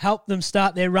helped them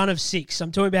start their run of 6.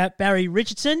 I'm talking about Barry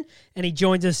Richardson, and he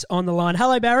joins us on the line.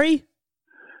 Hello, Barry.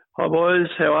 Hi, boys.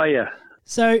 How are you?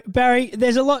 So, Barry,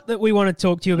 there's a lot that we want to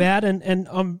talk to you about,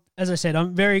 and as I said,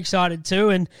 I'm very excited too,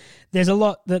 and there's a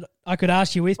lot that I could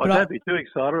ask you with. But don't be too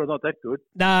excited. I'm not that good.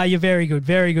 Nah, you're very good,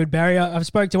 Barry. I've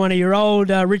spoke to one of your old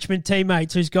Richmond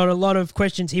teammates who's got a lot of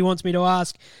questions he wants me to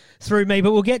ask through me,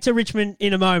 but we'll get to Richmond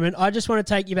in a moment. I just want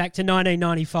to take you back to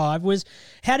 1995.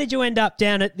 How did you end up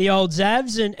down at the old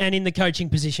Zavs and in the coaching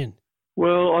position?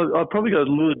 Well, I probably got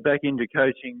lured back into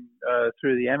coaching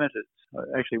through the amateurs.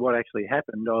 Actually, what actually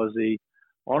happened, I was the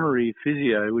honorary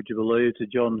physio, would you believe, to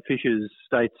John Fisher's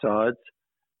state sides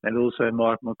and also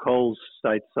Mike McCall's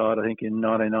state side, I think, in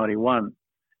 1991.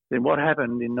 Then what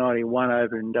happened in 91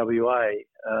 over in WA,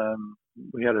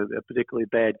 we had a particularly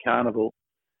bad carnival,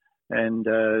 and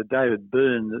David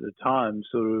Byrne at the time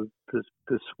sort of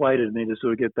persuaded me to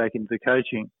sort of get back into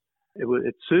coaching.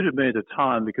 It suited me at the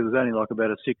time because it was only like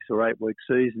about a 6 or 8 week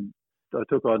season. So I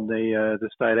took on the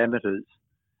state amateurs.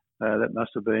 That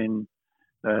must have been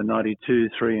 92,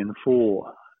 3 and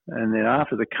 4. And then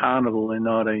after the carnival in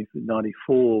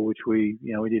 1994, which we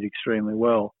did extremely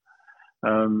well,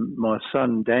 my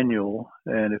son Daniel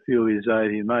and a few of his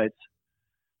Xavier mates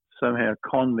somehow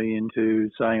conned me into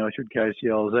saying I should coach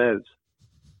the old Zavs.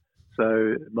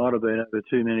 So it might have been over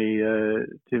too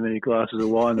many glasses of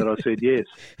wine that I said yes.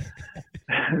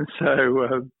 And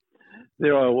so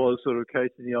there I was, sort of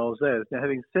coaching the old Zavs. Now,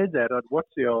 having said that, I'd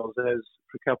watched the old Zavs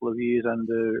for a couple of years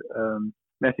under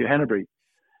Matthew Hannebery,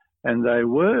 and they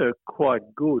were quite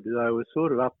good. They were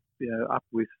sort of up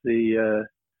with the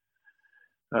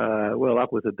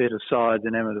up with a better side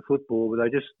than amateur football, but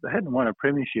they hadn't won a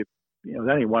premiership. They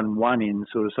only won one in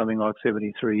sort of something like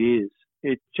 73 years.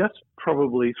 It just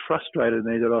probably frustrated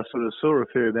me that I sort of saw a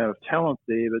fair amount of talent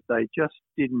there, but they just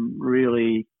didn't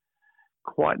really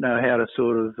quite know how to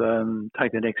sort of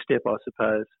take the next step, I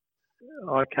suppose.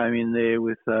 I came in there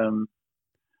with a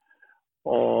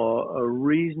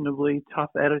reasonably tough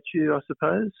attitude, I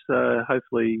suppose.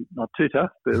 Hopefully not too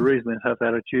tough, but a reasonably tough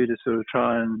attitude to sort of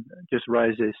try and just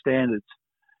raise their standards.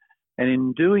 And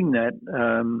in doing that,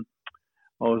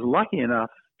 I was lucky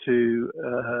enough to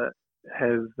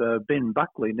have Ben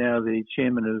Buckley, now the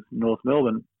chairman of North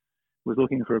Melbourne, was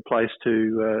looking for a place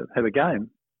to have a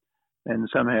game, and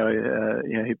somehow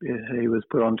he was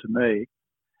put on to me.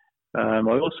 I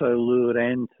also lured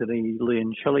Anthony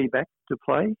Leoncelli back to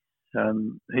play.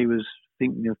 He was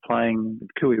thinking of playing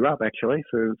Cooey Rupp actually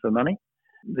for money.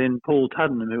 Then Paul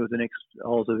Tuddenham, who was an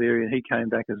ex-Old Zaverian, he came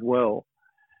back as well.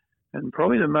 And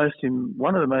probably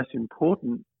one of the most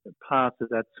important parts of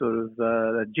that sort of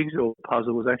that jigsaw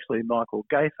puzzle was actually Michael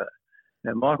Gaffer.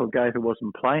 Now, Michael Gaffer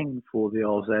wasn't playing for the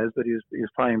old Zavs, but he was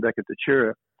playing back at the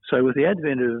Tura. So with the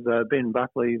advent of Ben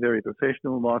Buckley, very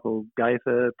professional, Michael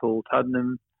Gaffer, Paul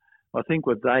Tuddenham, I think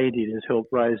what they did is help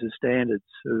raise the standards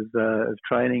of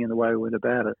training and the way we went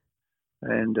about it.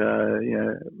 And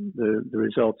the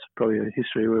results probably a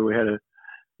history where we had a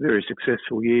very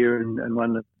successful year and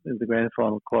won the grand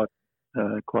final quite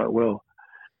well.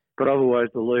 But I've always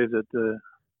believed that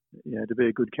to be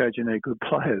a good coach you need good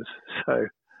players. So,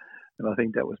 and I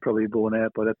think that was probably borne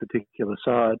out by that particular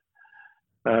side.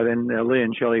 Then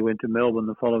Leoncelli went to Melbourne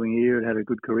the following year and had a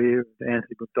good career.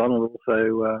 Anthony McDonald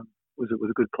also was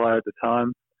a good player at the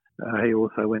time. He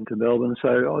also went to Melbourne. So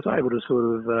I was able to sort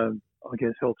of,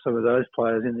 help some of those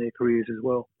players in their careers as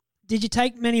well. Did you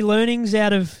take many learnings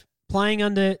out of playing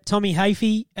under Tommy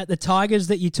Hafey at the Tigers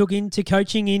that you took into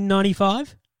coaching in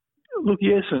 95? Look,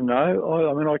 yes and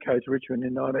no. I coached Richmond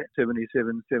in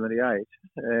 1977-78,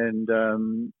 and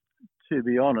to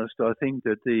be honest, I think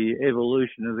that the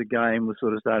evolution of the game was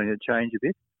sort of starting to change a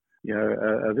bit.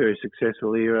 A very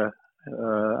successful era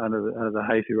under the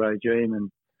Hafey regime,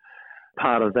 and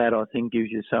part of that I think gives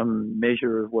you some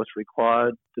measure of what's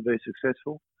required to be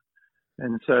successful.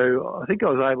 And so I think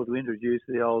I was able to introduce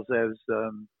the old Zavs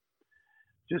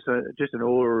just an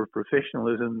aura of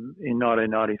professionalism in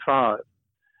 1995.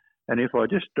 And if I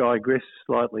just digress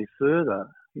slightly further,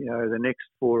 the next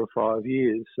 4 or 5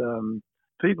 years,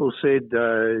 people said,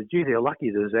 gee, they're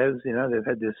lucky the Zavs, they've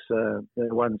had this, they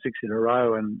won 6 in a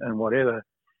row and whatever.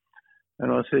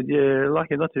 And I said, yeah,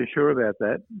 lucky, not too sure about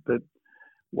that. But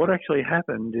what actually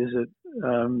happened is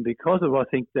that because of, I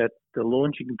think, that the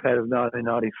launching pad of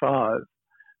 1995,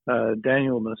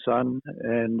 Daniel, my son,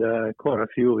 and quite a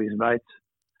few of his mates,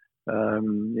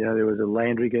 there was a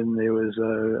Landrigan, there was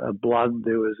a Blood,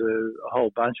 there was a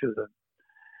whole bunch of them,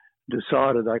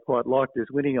 decided they quite liked this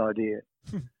winning idea.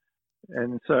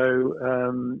 And so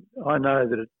I know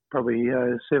that at probably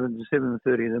 7 to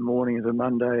 7:30 in the morning of a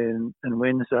Monday and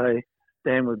Wednesday,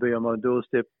 Dan would be on my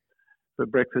doorstep for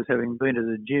breakfast, having been to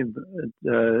the gym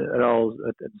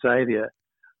at Xavier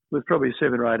with probably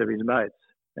 7 or 8 of his mates.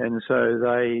 And so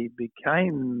they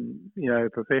became,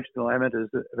 professional amateurs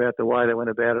about the way they went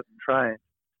about it and trained.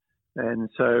 And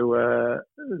so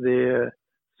their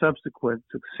subsequent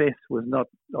success was not,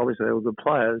 obviously they were good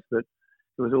players, but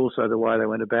it was also the way they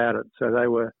went about it. So they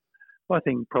were, I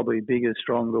think, probably bigger,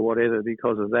 stronger, whatever,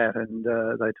 because of that. And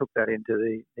they took that into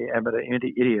the amateur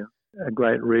idiom, a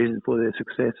great reason for their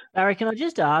success. Barry, can I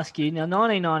just ask you, now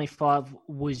 1995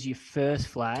 was your first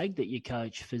flag that you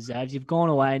coached for Zavs. You've gone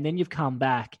away and then you've come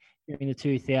back in the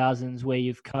 2000s where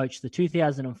you've coached the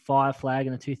 2005 flag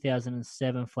and the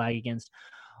 2007 flag against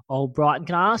Old Brighton.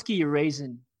 Can I ask you your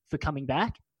reason for coming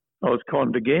back? I was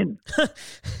conned again.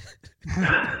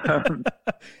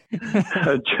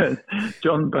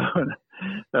 John Bowen.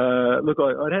 Look,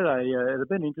 it had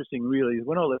been interesting, really.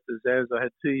 When I left the Zavs, I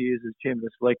had 2 years as chairman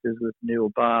of selectors with Neil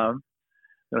Baum.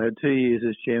 I had 2 years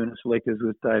as chairman of selectors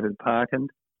with David Parkin.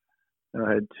 And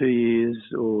I had 2 years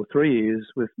or 3 years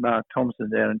with Mark Thompson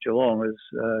down in Geelong as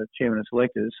chairman of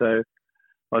selectors. So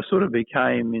I sort of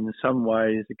became, in some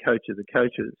ways, the coach of the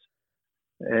coaches.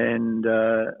 And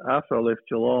after I left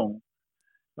Geelong,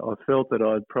 I felt that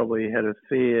I'd probably had a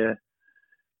fair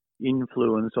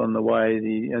influence on the way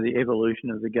the evolution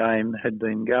of the game had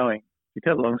been going. To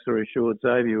cut a long story short,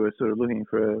 Xavier was sort of looking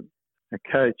for a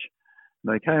coach.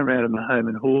 And they came around to my home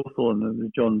in Hawthorn,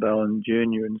 and John Bowen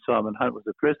Jr. and Simon Hunt was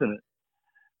the president.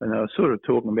 And they were sort of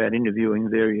talking about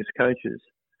interviewing various coaches.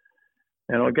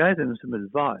 And I gave them some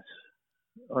advice.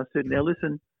 I said, now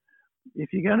listen,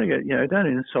 if you're going to get, don't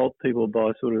insult people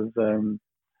by sort of,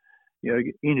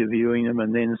 interviewing them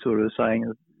and then sort of saying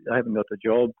they haven't got the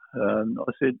job.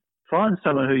 I said, find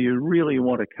someone who you really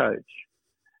want to coach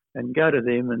and go to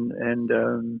them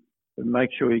and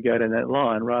make sure you go down that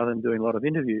line rather than doing a lot of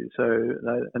interviews. So,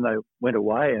 they went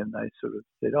away and they sort of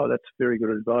said, oh, that's very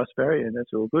good advice, Barry, and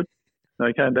that's all good. And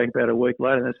they came back about a week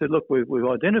later and they said, look, we've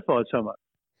identified someone.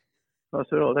 I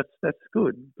said, oh, that's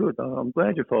good. I'm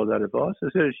glad you followed that advice. I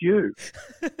said, it's you.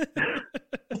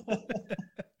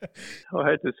 I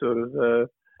had to sort of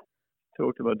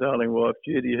talk to my darling wife,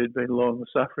 Judy, who'd been long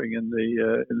suffering in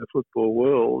the football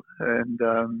world. And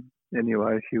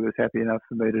anyway, she was happy enough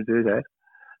for me to do that.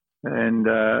 And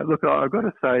look, I've got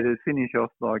to say, to finish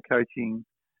off my coaching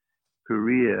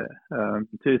career,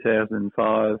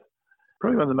 2005,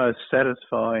 probably one of the most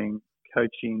satisfying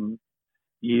coaching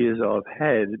years I've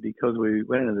had, because we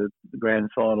went into the grand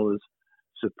final as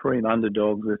supreme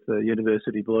underdogs with the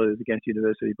University Blues against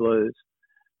University Blues,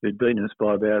 who'd beaten us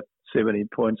by about 70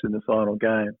 points in the final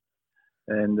game.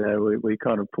 And we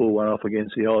kind of pulled one off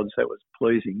against the odds. That was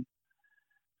pleasing.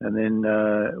 And then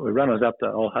we run us up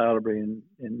to Old Haileybury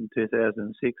in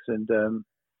 2006, and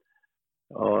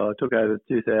I took over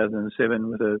 2007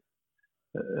 with a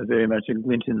very much a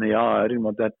glint in the eye. I didn't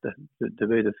want that to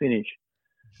be the finish.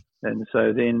 And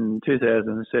so then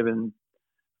 2007,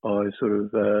 I sort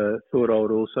of thought I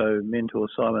would also mentor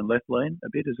Simon Lethlean a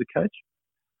bit as a coach.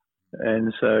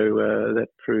 And so that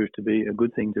proved to be a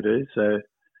good thing to do. So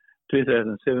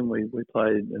 2007, we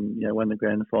played and won the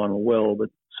grand final well, but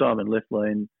Simon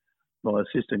Lethlean, my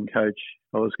assistant coach,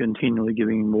 I was continually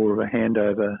giving him more of a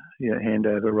handover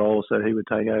role so he would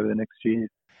take over the next year.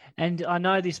 And I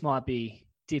know this might be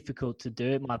difficult to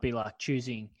do. It might be like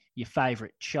choosing your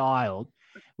favourite child,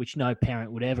 which no parent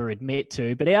would ever admit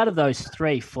to. But out of those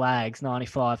three flags,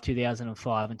 95,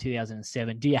 2005 and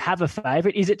 2007, do you have a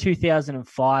favourite? Is it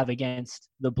 2005 against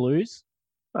the Blues?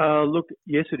 Look,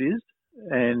 yes, it is.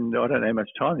 And I don't know how much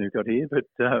time you've got here, but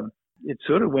it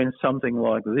sort of went something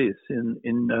like this. In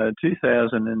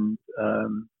 2000 and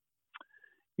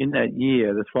in that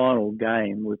year, the final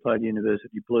game, we played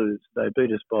University Blues. They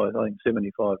beat us by, I think,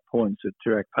 75 points at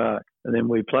Toorak Park. And then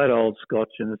we played Old Scotch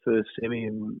in the first semi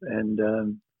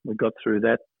and we got through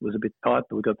that. It was a bit tight,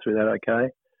 but we got through that okay.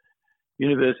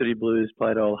 University Blues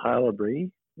played Old Haileybury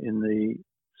in the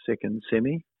second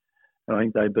semi. And I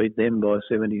think they beat them by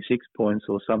 76 points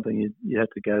or something. You had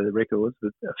to go to the records,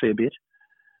 but a fair bit.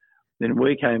 Then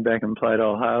we came back and played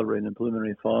Old Haileybury in the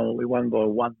preliminary final. We won by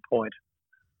 1 point.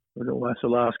 It was almost the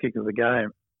last kick of the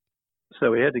game. So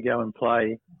we had to go and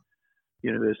play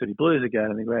University Blues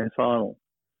again in the grand final.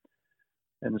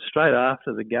 And straight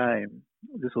after the game,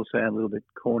 this will sound a little bit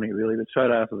corny really, but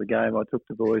straight after the game, I took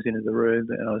the boys into the room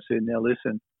and I said, now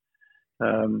listen,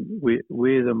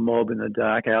 we're the mob in the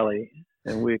dark alley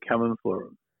and we're coming for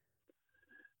them.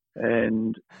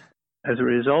 And as a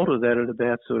result of that, at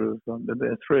about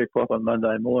 3 o'clock on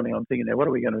Monday morning, I'm thinking, now what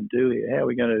are we going to do here? How are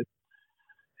we going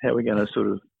to sort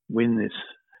of win this?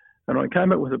 And I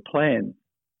came up with a plan,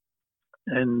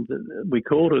 and we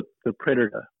called it the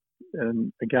Predator.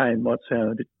 And again, might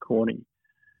sound a bit corny,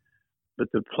 But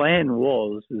the plan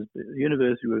was, is the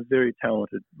university were very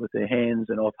talented with their hands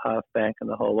and off half back and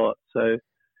the whole lot. So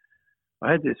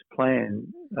I had this plan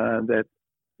that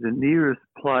the nearest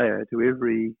player to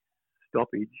every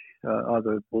stoppage,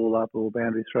 either ball up or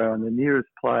boundary throw, and the nearest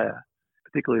player,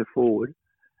 particularly a forward,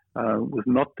 was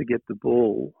not to get the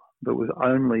ball, but was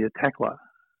only a tackler.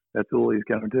 That's all he's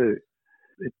going to do.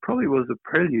 It probably was a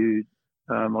prelude,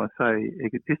 I say,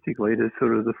 egotistically, to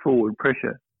sort of the forward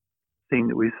pressure thing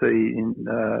that we see in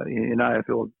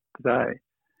AFL today,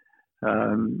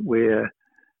 where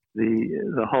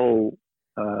the whole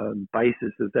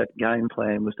basis of that game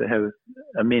plan was to have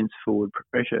immense forward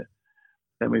pressure.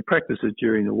 And we practiced it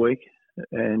during the week,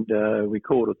 and we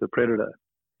called it the Predator.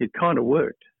 It kind of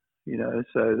worked,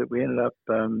 so that we ended up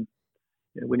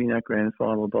winning that grand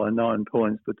final by 9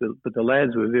 points. But the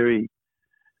lads were very,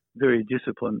 very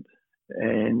disciplined.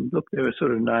 And look, there were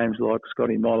sort of names like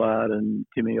Scotty Mollard and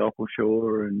Timmy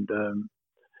Ockleshaw and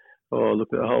a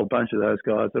whole bunch of those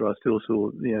guys that I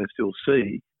still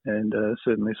see, and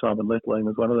certainly Simon Lethlean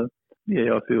was one of them.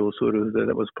 Yeah, I feel sort of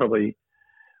that was probably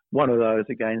one of those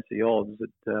against the odds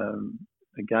that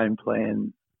the game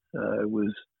plan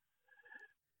was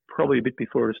probably a bit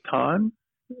before its time,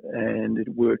 and it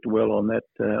worked well on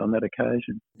that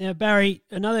occasion. Now, Barry,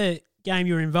 another game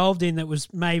you were involved in that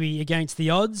was maybe against the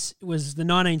odds was the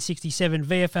 1967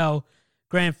 VFL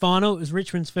Grand Final. It was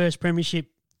Richmond's first premiership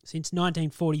since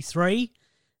 1943,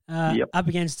 up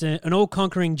against an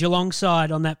all-conquering Geelong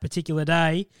side on that particular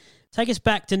day. Take us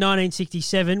back to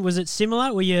 1967. Was it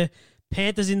similar? Were you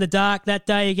Panthers in the dark that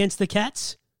day against the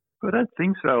Cats? I don't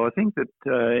think so. I think that,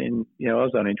 I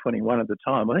was only 21 at the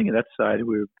time. I think at that stage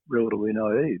we were relatively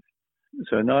naive.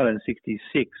 So in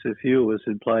 1966, a few of us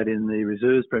had played in the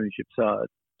reserves premiership side.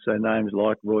 So names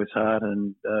like Royce Hart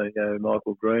and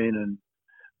Michael Green and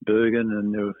Bergen,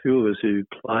 and there were a few of us who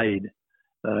played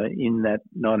in that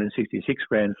 1966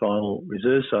 grand final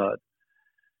reserve side.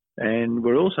 And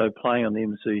we're also playing on the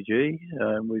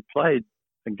MCG. We played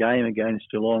a game against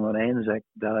Geelong on Anzac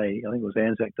Day. I think it was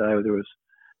Anzac Day where there was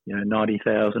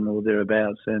 90,000 or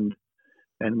thereabouts, and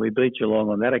we beat Geelong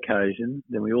on that occasion.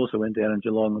 Then we also went down in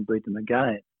Geelong and beat them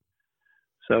again.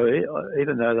 So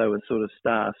even though they were sort of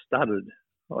star-studded,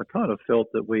 I kind of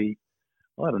felt that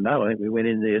I think we went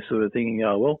in there sort of thinking,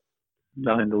 oh, well,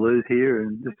 nothing to lose here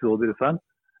and just a little bit of fun.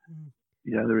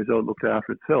 The result looked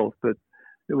after itself. But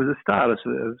it was a start of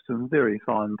some very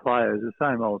fine players, the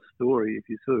same old story if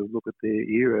you sort of look at their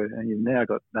era, and you've now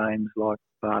got names like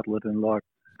Bartlett and like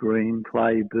Green,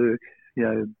 Clay, Burke.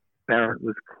 Barrett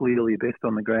was clearly best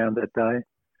on the ground that day.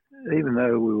 Even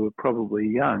though we were probably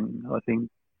young, I think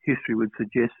history would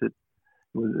suggest that it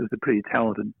was a pretty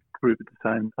talented group at the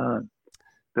same time.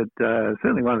 But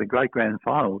certainly one of the great grand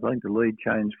finals. I think the lead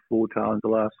changed 4 times the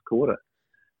last quarter,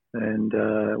 and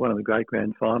one of the great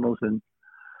grand finals, and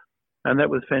that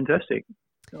was fantastic.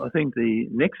 I think the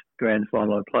next grand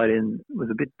final I played in was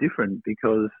a bit different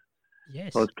because I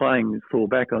was playing full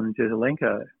back on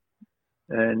Jesaulenko,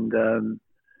 and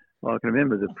I can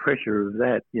remember the pressure of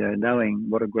that, knowing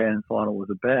what a grand final was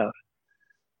about.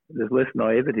 There's less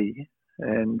naivety,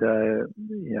 and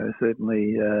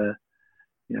certainly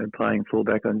playing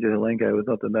fullback on Jesaulenko was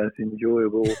not the most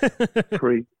enjoyable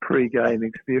pre-game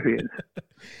experience.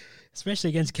 Especially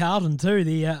against Carlton too,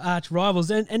 the arch rivals.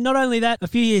 And not only that, a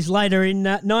few years later in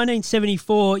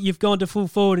 1974, you've gone to full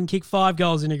forward and kicked 5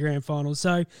 goals in a grand final.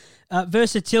 So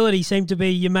versatility seemed to be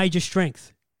your major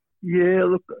strength. Yeah,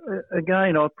 look,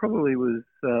 again, I probably was,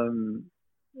 I don't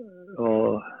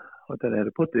know how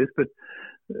to put this, but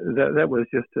that was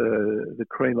just the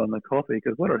cream on the coffee,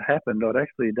 because what had happened, I'd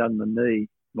actually done the knee,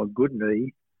 my good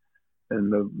knee,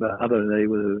 and the other knee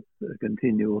was a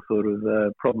continual sort of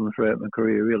problem throughout my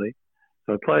career, really.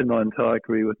 So I played my entire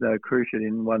career with no cruciate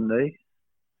in one knee,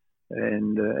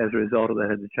 and as a result of that,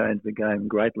 I had to change the game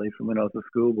greatly from when I was a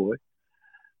schoolboy.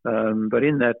 But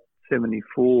in that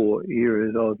 74 era,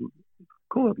 I was,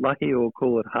 call it lucky or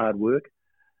call it hard work.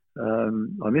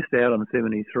 I missed out on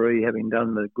 73, having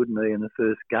done the good knee in the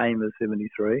first game of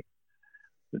 73.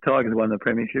 The Tigers won the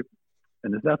premiership,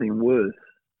 and there's nothing worse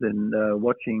than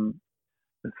watching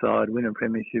the side win a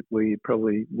premiership where you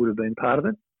probably would have been part of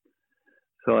it.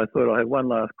 So I thought I had one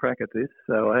last crack at this.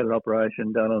 So I had an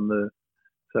operation done on the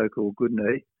so-called good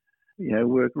knee.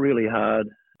 Worked really hard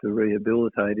to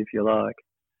rehabilitate, if you like.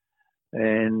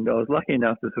 And I was lucky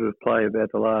enough to sort of play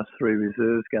about the last 3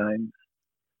 reserves games.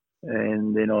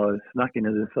 And then I snuck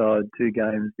into the side 2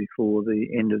 games before the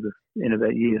end of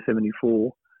that year,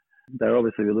 74. They were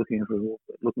obviously looking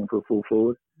for a full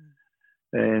forward.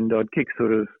 And I'd kick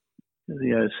sort of,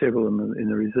 several in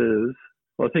the reserves.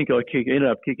 I think I ended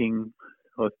up kicking,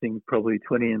 I think probably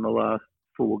 20 in the last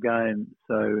 4 games,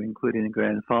 so including the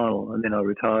grand final, and then I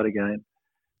retired again.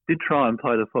 Did try and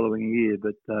play the following year,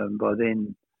 but by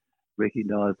then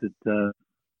recognised that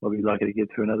I'll be lucky to get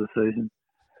through another season.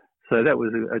 So that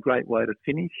was a great way to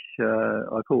finish.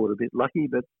 I call it a bit lucky,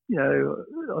 but,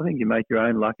 I think you make your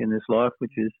own luck in this life,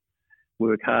 which is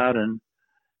work hard. And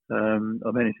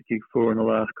I managed to kick 4 in the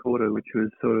last quarter, which was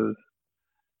sort of,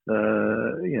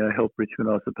 helped Richmond,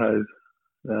 I suppose,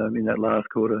 in that last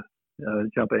quarter,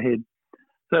 jump ahead.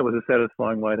 So that was a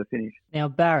satisfying way to finish. Now,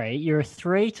 Barry, you're a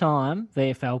 3-time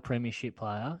VFL Premiership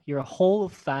player. You're a Hall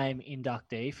of Fame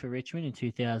inductee for Richmond in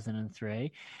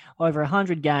 2003. Over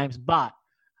 100 games, but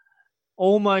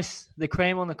almost the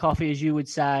cream on the coffee, as you would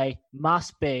say,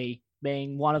 must be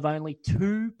being one of only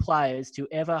 2 players to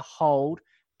ever hold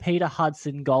Peter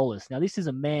Hudson goalless. Now, this is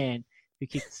a man who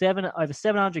kicked over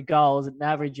 700 goals at an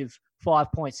average of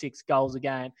 5.6 goals a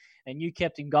game, and you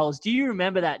kept him goalless. Do you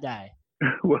remember that day?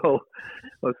 Well,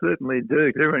 I certainly do,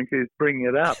 because everyone keeps bringing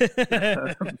it up. One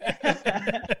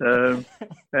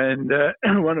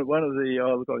of the,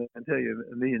 I can tell you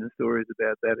a million stories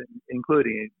about that,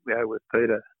 including with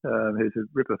Peter, who's a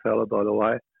ripper fella, by the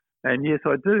way. And yes,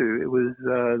 I do. It was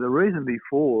the reason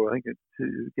before, I think it's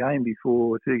 2 games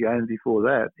before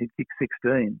that, he kicked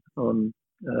 16 on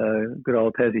good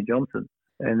old Tassie Johnson.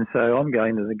 And so I'm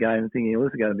going to the game thinking, well,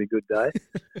 this is going to be a good day.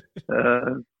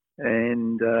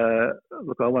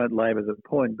 Look, I won't labour the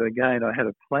point, but again, I had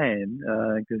a plan,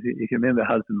 because if you remember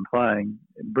Hudson playing,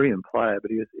 brilliant player,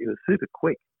 but he was super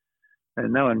quick.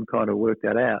 And no one kind of worked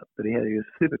that out, but he was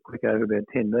super quick over about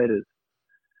 10 metres.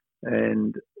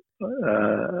 And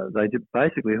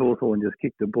basically Hawthorn just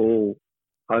kicked the ball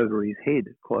over his head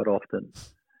quite often.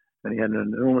 And he had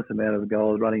an enormous amount of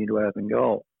goals running into open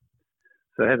goal.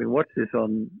 So having watched this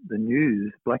on the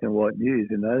news, black and white news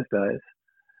in those days,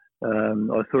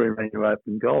 I saw him running into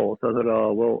open goal. So I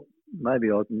thought,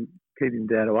 maybe I can keep him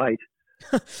down to 8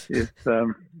 if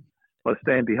I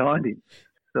stand behind him.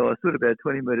 So I stood about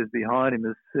 20 metres behind him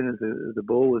as soon as the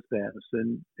ball was bounced.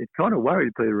 And it kind of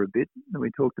worried Peter a bit, and we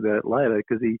talked about it later,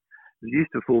 because he was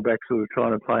used to fullback sort of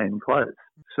trying to play him close.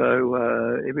 So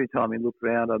every time he looked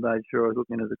around, I made sure I was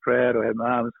looking at the crowd, or had my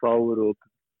arms forward, or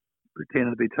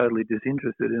pretended to be totally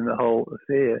disinterested in the whole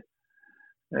affair.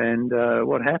 And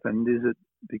what happened is that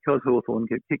because Hawthorn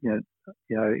kept kicking it,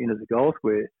 into the goal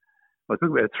square, I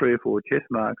took about 3 or 4 chest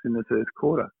marks in the first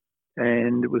quarter.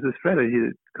 And it was a strategy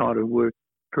that kind of worked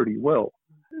pretty well.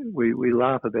 We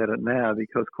laugh about it now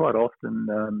because quite often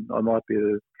I might be at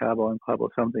a Carbine club or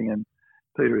something, and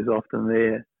Peter is often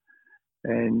there,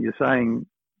 and you're saying,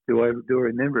 do I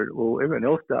remember it? Well, everyone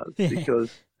else does,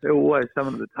 because there's always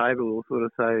someone at the table will sort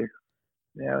of say,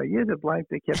 now, you're the bloke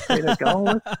that kept Peter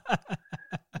goalless.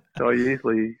 So I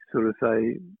usually sort of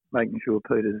say, making sure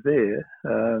Peter's there,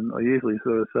 I usually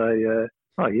sort of say,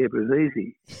 oh yeah, but it was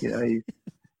easy. He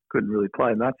couldn't really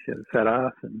play much, fat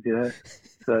ass, and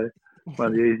so one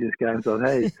of the easiest games I've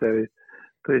had. So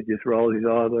Peter just rolls his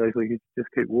eyes, we could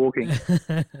just keep walking.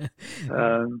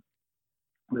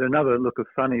 There's another a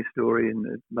funny story, and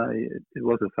it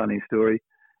was a funny story.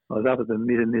 I was up at the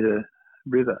Midda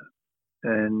River,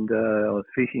 and I was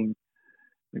fishing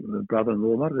with my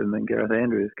brother-in-law, might have been Gareth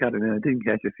Andrews, cut him in. I didn't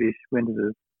catch a fish. Went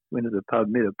to the pub,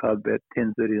 Midda pub, about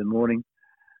 10:30 in the morning.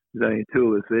 There's only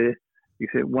 2 of us there,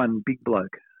 except one big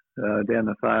bloke down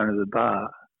the far end of the bar,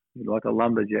 like a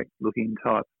lumberjack-looking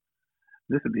type.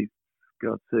 This would be,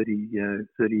 30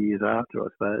 years after, I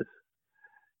suppose.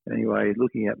 Anyway,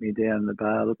 looking at me down the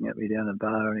bar,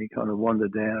 and he kind of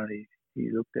wandered down, and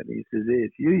he looked at me, he says,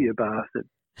 "It's you, you bastard."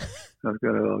 I've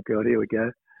got, oh God, here we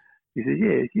go. He says,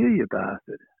 "Yeah, it's you, you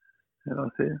bastard." And I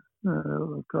said,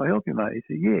 "Oh, can I help you, mate?" He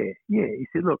said, yeah. He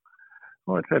said, "Look,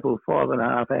 I travelled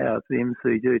 5.5 hours to the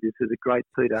MCG to see the great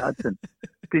Peter Hudson.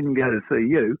 Didn't go to see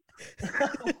you."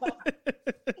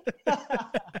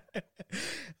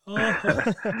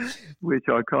 Which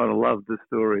I kind of loved the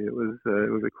story. It was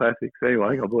a classic. So anyway, I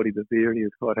think I bought him a beer and he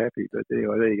was quite happy. But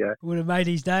anyway, there you go. Would have made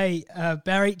his day.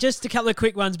 Barry, just a couple of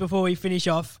quick ones before we finish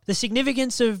off. The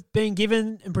significance of being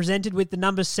given and presented with the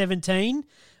number 17.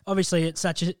 Obviously, it's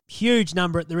such a huge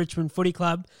number at the Richmond Footy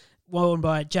Club, worn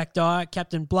by Jack Dyer,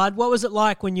 Captain Blood. What was it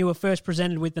like when you were first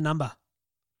presented with the number?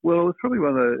 Well, it was probably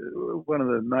one of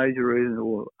the major reasons,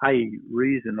 or a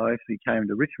reason I actually came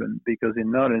to Richmond, because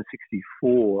in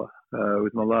 1964, it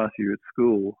was my last year at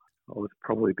school. I was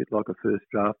probably a bit like a first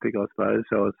draft pick, I suppose.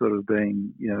 So I was sort of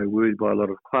being, wooed by a lot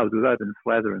of clubs. It was open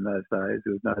slather in those days.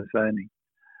 There was no zoning.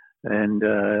 And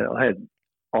I had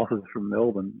offers from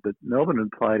Melbourne, but Melbourne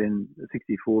had played in the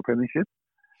 64 premiership.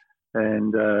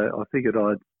 And I figured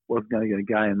I wasn't going to get a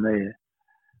game there.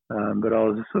 But I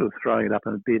was sort of throwing it up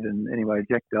a bit. And anyway,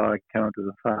 Jack Dyer came up to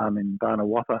the farm in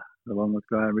Barnawappa along with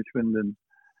Graham Richmond. And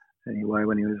anyway,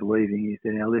 when he was leaving, he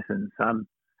said, "Now listen, son,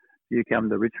 you come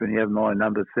to Richmond, you have my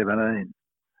number 17.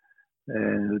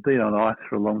 And it had been on ice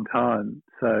for a long time.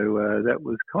 So that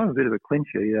was kind of a bit of a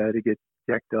clincher, to get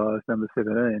Jack Dyer's number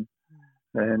 17.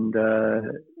 And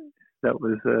that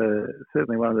was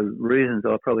certainly one of the reasons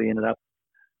I probably ended up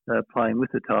playing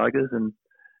with the Tigers. And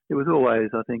it was always,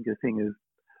 I think, a thing of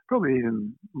probably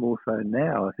even more so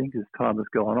now, I think, as time has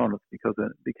gone on, it's because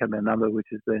it became a number which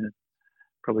has been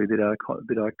probably a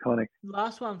bit iconic.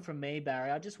 Last one from me, Barry.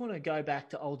 I just want to go back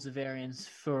to Old Zaverians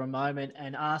for a moment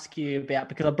and ask you about,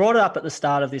 because I brought it up at the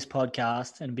start of this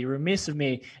podcast, and it'd be remiss of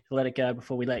me to let it go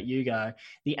before we let you go,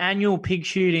 the annual pig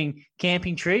shooting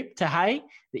camping trip to Hay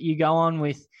that you go on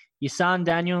with your son,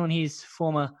 Daniel, and his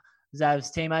former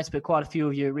Zavs teammates, but quite a few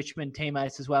of your Richmond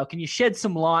teammates as well. Can you shed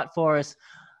some light for us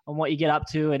on what you get up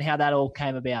to and how that all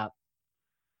came about?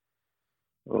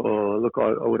 Oh, look,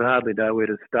 I would hardly know where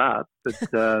to start, but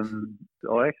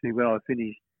I actually, when I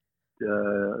finished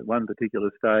one particular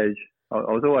stage, I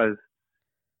was always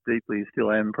deeply,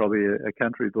 still am probably a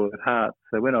country boy at heart.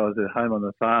 So when I was at home on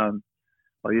the farm,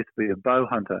 I used to be a bow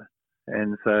hunter.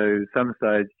 And so some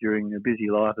stage during a busy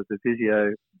life as a physio,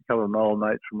 a couple of my old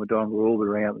mates from Wodonga all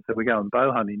rang up and said, "We're going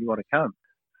bow hunting, you want to come?"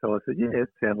 So I said, "Yeah, that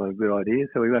sounds like a good idea."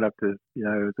 So we went up to,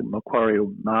 the Macquarie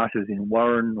Marshes in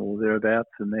Warren or thereabouts,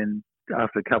 and then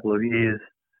after a couple of years,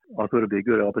 I thought it'd be a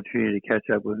good opportunity to catch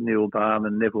up with Neil Baum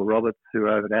and Neville Roberts, who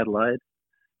are over at Adelaide,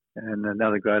 and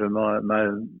another great of mine,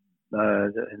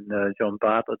 and John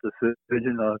Bartlett, the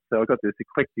surgeon. So I got this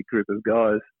eclectic group of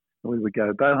guys, and we would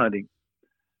go bow hunting.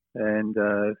 And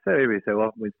so every so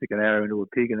often we'd stick an arrow into a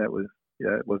pig, and that was,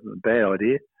 it wasn't a bad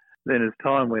idea. Then as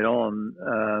time went on,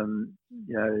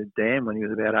 Dan, when he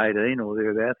was about 18 or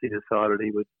thereabouts, he decided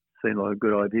he would seem like a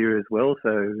good idea as well.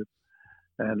 So,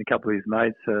 and a couple of his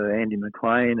mates, Andy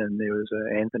McLean, and there was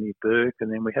Anthony Burke,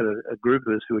 and then we had a group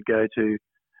of us who would go to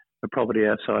a property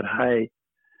outside Hay.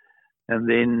 And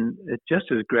then it just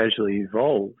has gradually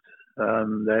evolved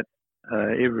that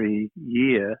every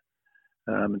year,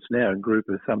 it's now a group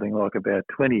of something like about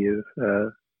 20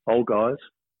 of old guys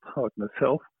like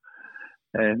myself,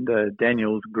 and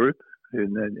Daniel's group,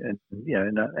 and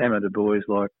amateur boys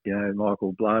like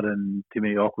Michael Blood and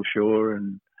Timmy Ockleshaw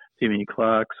and Timmy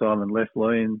Clark, Simon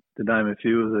Lefleen, to name a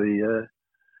few of the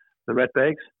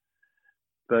ratbags.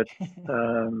 But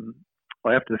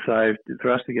I have to say,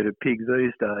 for us to get a pig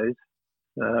these days,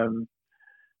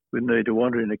 we'd need to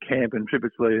wander into camp and trip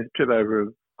over a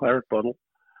claret bottle,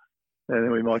 and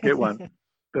then we might get one.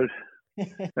 But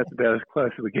that's about as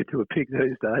close as we get to a pig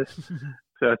these days.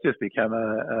 So it's just become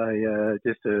a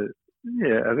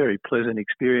very pleasant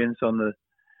experience on the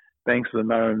banks of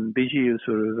the Murrumbidgee.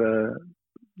 Sort of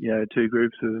two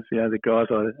groups of the guys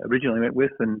I originally went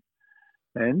with, and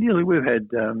nearly we've had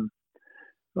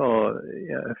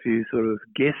a few sort of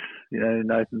guests.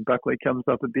 Nathan Buckley comes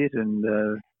up a bit, and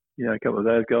a couple of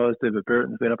those guys. Deborah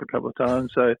Burton's been up a couple of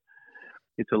times, so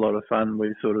it's a lot of fun.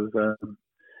 We sort of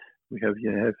we have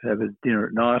a dinner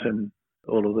at night and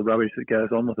all of the rubbish that goes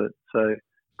on with it. So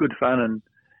good fun, and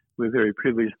we're very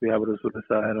privileged to be able to sort of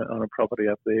stay on a property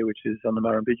up there, which is on the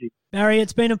Murrumbidgee. Barry,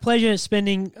 it's been a pleasure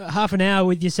spending half an hour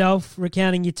with yourself,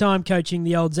 recounting your time coaching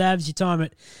the Old Zavs, your time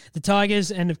at the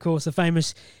Tigers, and of course the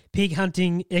famous pig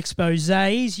hunting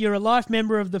exposés. You're a life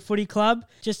member of the footy club.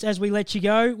 Just as we let you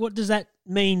go, what does that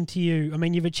mean to you? I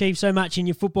mean, you've achieved so much in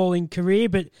your footballing career,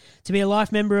 but to be a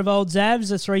life member of Old Zavs,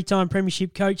 a 3-time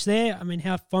premiership coach there, I mean,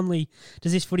 how fondly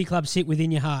does this footy club sit within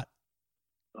your heart?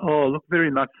 Oh, look,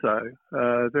 very much so.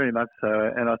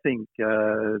 And I think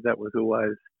that was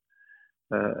always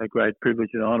a great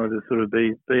privilege and honour to sort of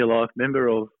be a life member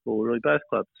of, or really both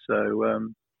clubs.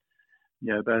 So,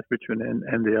 both Richmond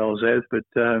and the Old Zavs. But,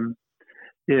 I'm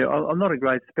not a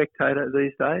great spectator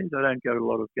these days. I don't go to a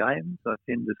lot of games. I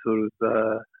tend to sort of,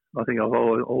 I think I've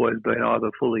always been either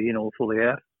fully in or fully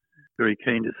out. Very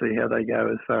keen to see how they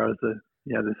go as far as the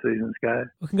seasons go.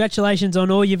 Well, congratulations on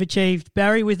all you've achieved,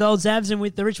 Barry, with Old Zavs and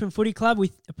with the Richmond Footy Club.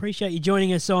 We appreciate you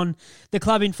joining us on the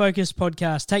Club in Focus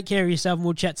podcast. Take care of yourself and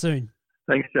we'll chat soon.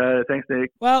 Thanks, Joe. Thanks,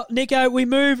 Nick. Well, Nico, we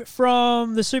move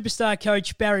from the superstar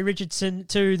coach Barry Richardson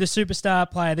to the superstar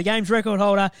player, the game's record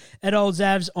holder at Old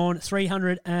Zavs on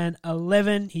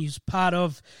 311. He's part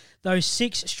of those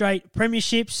 6 straight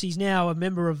premierships. He's now a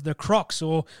member of the Crocs,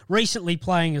 or recently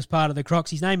playing as part of the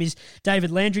Crocs. His name is David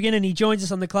Landrigan, and he joins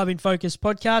us on the Club in Focus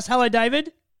podcast. Hello,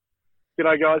 David.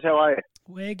 G'day, guys. How are you?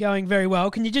 We're going very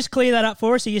well. Can you just clear that up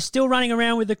for us? Are you still running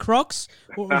around with the Crocs,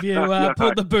 or have you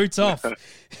pulled the boots off?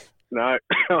 No,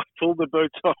 I pulled the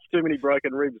boots off. Too many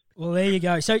broken ribs. Well, there you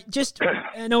go. So just,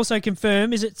 and also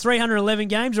confirm, is it 311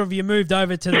 games or have you moved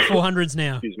over to the 400s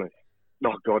now? Excuse me.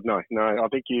 Oh, God, no. I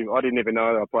think I didn't even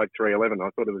know I played 311. I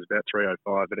thought it was about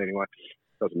 305, but anyway,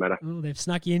 doesn't matter. Oh, they've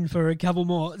snuck you in for a couple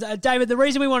more. David, the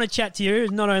reason we want to chat to you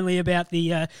is not only about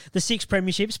the 6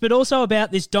 premierships, but also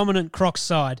about this dominant Crocs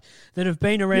side that have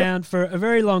been around for a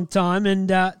very long time, and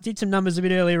did some numbers a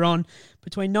bit earlier on.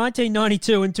 Between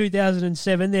 1992 and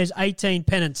 2007, there's 18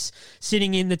 pennants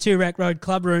sitting in the Toorak Road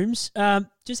club rooms.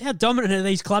 Just how dominant are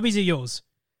these clubbies of yours?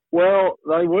 Well,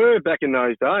 they were back in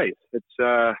those days. It's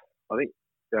I think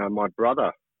my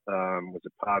brother was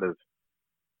a part of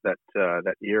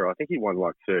that era. I think he won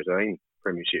like 13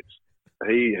 premierships.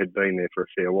 He had been there for a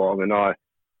fair while, and I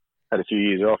had a few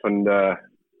years off and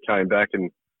came back, and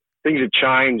things have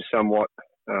changed somewhat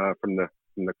from the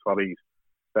clubbies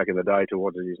back in the day to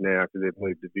what it is now because they've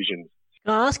moved divisions.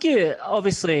 Can I ask you,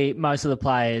 obviously most of the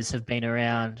players have been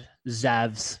around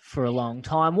Zavs for a long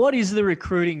time. What is the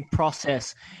recruiting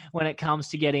process when it comes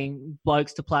to getting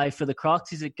blokes to play for the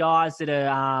Crocs? Is it guys that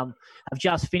are, have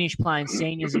just finished playing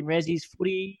seniors in Resi's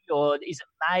footy, or is it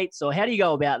mates, or how do you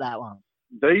go about that one?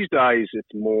 These days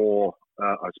it's more,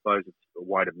 I suppose it's the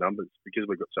weight of numbers because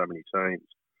we've got so many teams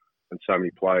and so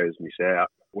many players miss out.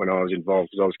 When I was involved,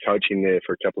 because I was coaching there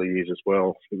for a couple of years as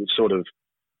well, it was sort of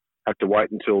have to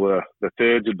wait until the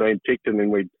thirds had been picked, and then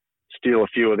we'd steal a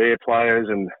few of their players,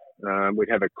 and we'd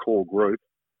have a core group.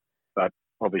 But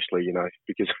obviously, you know,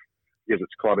 because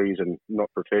it's clubbies and not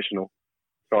professional,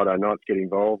 Friday nights get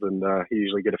involved, and you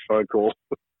usually get a phone call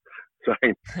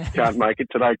saying, "Can't make it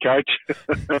today, coach."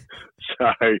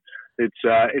 So it's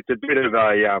a bit of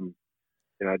a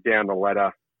you know, down the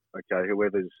ladder. Okay,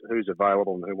 who's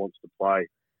available and who wants to play.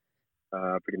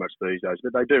 Pretty much these days.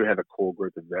 But they do have a core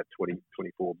group of about 20,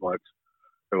 24 blokes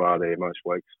who are there most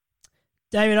weeks.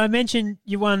 David, I mentioned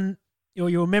you won, or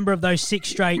you were a member of those 6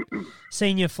 straight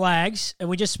senior flags, and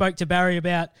we just spoke to Barry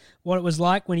about what it was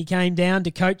like when he came down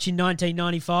to coach in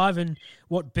 1995 and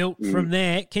what built from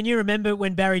there. Can you remember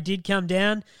when Barry did come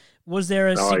down? Was there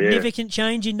a significant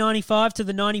change in 95 to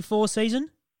the 94 season?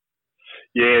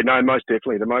 Yeah, no, most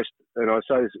definitely. And I've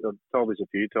told this a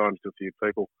few times to a few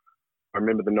people. I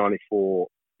remember the 94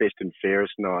 best and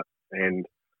fairest night, and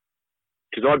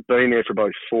because I'd been there for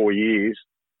about 4 years,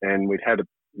 and we'd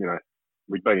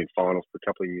been in finals for a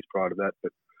couple of years prior to that,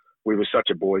 but we were such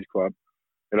a boys' club.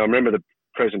 And I remember the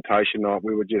presentation night,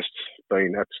 we were just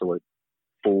being absolute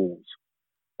fools.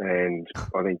 And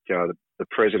I think the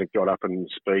president got up and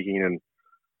speaking, and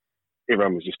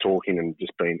everyone was just talking and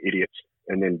just being idiots.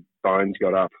 And then Bones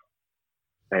got up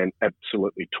and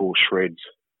absolutely tore shreds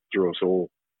through us all.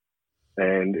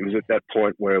 And it was at that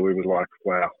point where we were like,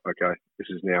 wow, okay, this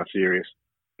is now serious.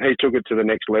 He took it to the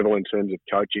next level in terms of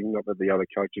coaching, not that the other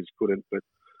coaches couldn't, but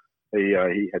he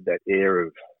had that air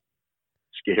of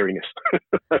scariness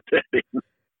about him.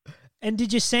 And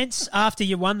did you sense after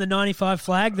you won the 95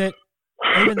 flag that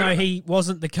even though he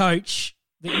wasn't the coach,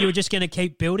 that you were just going to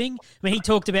keep building? I mean, he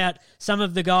talked about some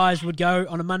of the guys would go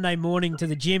on a Monday morning to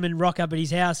the gym and rock up at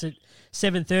his house at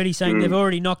 7:30 saying they've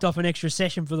already knocked off an extra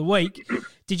session for the week.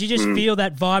 Did you just feel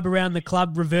that vibe around the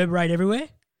club reverberate everywhere?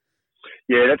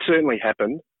 Yeah, that certainly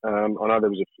happened. I know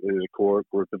there was a core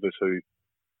group of us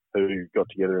who got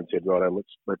together and said, right,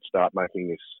 let's start making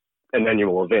this an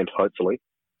annual event, hopefully.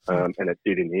 And it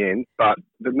did in the end. But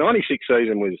the 96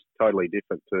 season was totally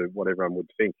different to what everyone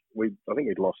would think. I think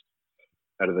we'd lost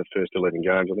out of the first 11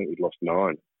 games, I think we'd lost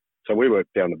 9. So we were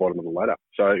down the bottom of the ladder.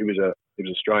 So it was a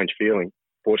strange feeling.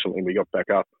 Fortunately, we got back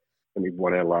up and we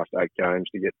won our last 8 games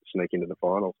to sneak into the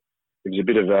finals. It was a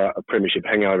bit of a premiership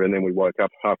hangover, and then we woke up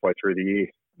halfway through the year.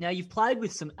 Now, you've played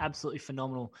with some absolutely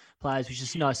phenomenal players, which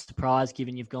is no surprise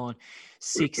given you've gone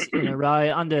 6 in a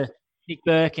row. Under Nick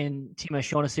Burke and Tim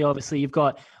O'Shaughnessy, obviously, you've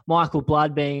got Michael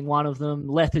Blood being one of them,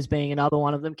 Lethers being another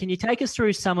one of them. Can you take us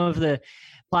through some of the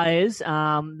players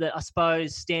that I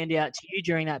suppose stand out to you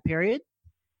during that period?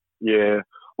 Yeah.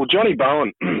 Well, Johnny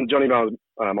Bowen was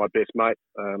my best mate.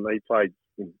 He played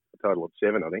in a total of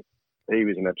 7, I think. He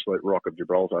was an absolute rock of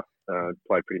Gibraltar,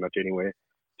 played pretty much anywhere.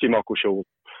 Tim Ockleshaw was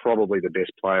probably the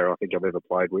best player I think I've ever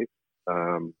played with.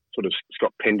 Sort of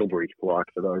Scott Pendlebury-like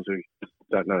for those who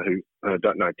don't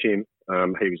know Tim.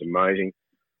 He was amazing.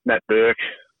 Matt Burke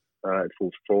at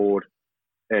full forward.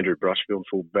 Andrew Brushfield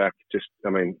full back.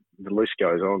 The list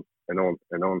goes on and on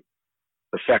and on.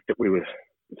 The fact that we were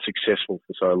successful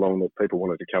for so long that people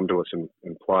wanted to come to us and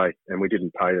play, and we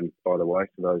didn't pay them, by the way,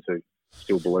 for those who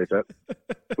still believe that.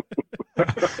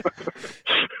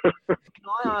 Can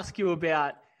I ask you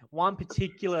about one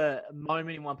particular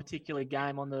moment in one particular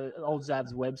game on the Old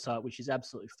Zavs website, which is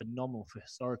absolutely phenomenal for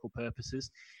historical purposes.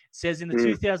 It says in the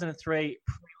 2003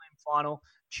 prelim final,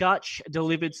 Church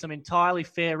delivered some entirely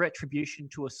fair retribution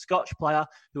to a Scotch player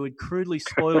who had crudely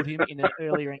spoiled him in an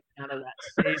earlier encounter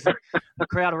that season. The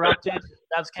crowd erupted.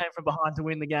 Zavs came from behind to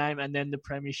win the game and then the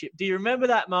premiership. Do you remember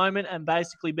that moment and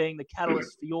basically being the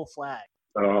catalyst for your flag?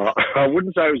 I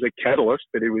wouldn't say it was a catalyst,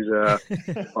 but it was.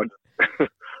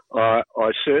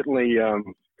 I certainly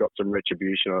got some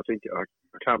retribution. I think I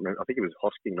can't remember. I think it was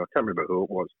Hosking. I can't remember who it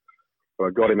was. But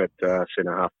I got him at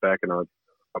centre half back, and I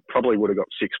probably would have got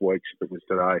 6 weeks if it was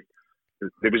today.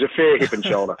 There was a fair hip and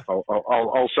shoulder.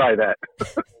 I'll say that.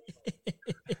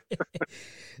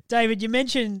 David, you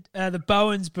mentioned the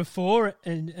Bowens before,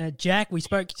 and Jack. We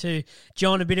spoke to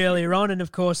John a bit earlier on, and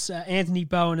of course Anthony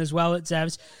Bowen as well at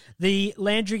Zavs. The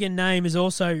Landrigan name is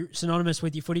also synonymous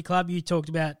with your footy club. You talked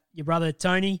about your brother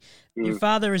Tony. Your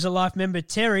father is a life member,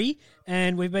 Terry,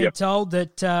 and we've been told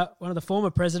that one of the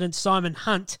former presidents, Simon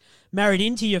Hunt, married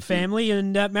into your family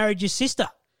and married your sister.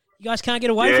 You guys can't get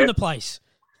away from the place.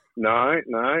 No.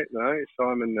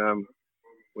 Simon,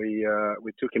 we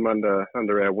took him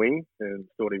under our wing and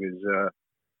thought he was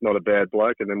not a bad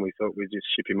bloke, and then we thought we'd just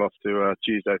ship him off to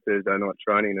Tuesday, Thursday night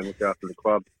training and look after the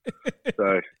club,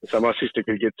 so my sister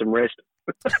could get some rest.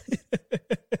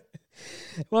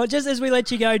 Well, just as we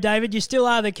let you go, David, you still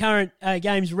are the current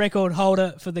games record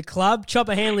holder for the club.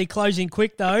 Chopper Hanley closing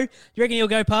quick, though. Do you reckon he'll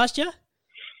go past you?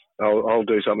 I'll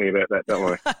do something about that, don't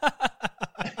worry.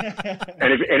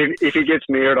 And if he gets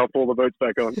near it, I'll pull the boots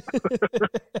back on.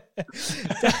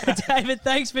 David,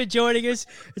 thanks for joining us.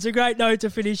 It's a great note to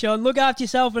finish on. Look after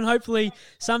yourself, and hopefully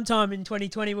sometime in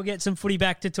 2020 we'll get some footy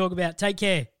back to talk about. Take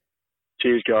care.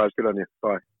 Cheers, guys. Good on you.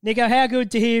 Bye. Nico, how good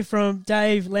to hear from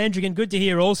Dave Landrigan. Good to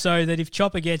hear also that if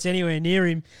Chopper gets anywhere near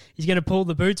him, he's going to pull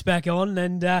the boots back on.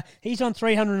 And he's on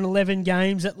 311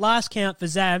 games. At last count for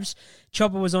Zavs,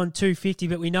 Chopper was on 250,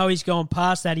 but we know he's gone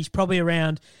past that. He's probably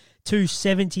around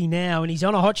 270 now, and he's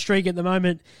on a hot streak at the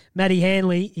moment. Matty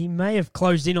Hanley, he may have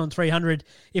closed in on 300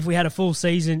 if we had a full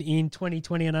season in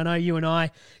 2020, and I know you and I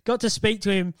got to speak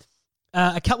to him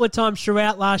a couple of times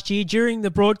throughout last year during the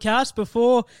broadcast.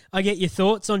 Before I get your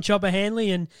thoughts on Chopper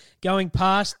Hanley and going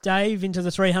past Dave into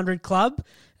the 300 club,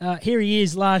 here he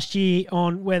is last year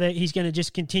on whether he's going to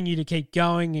just continue to keep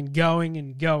going and going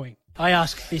and going. I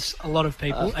ask this a lot of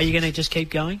people. Are you going to just keep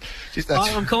going?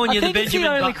 I'm calling you the Benjamin. It's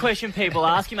the only question people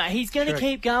ask him, mate. He's going to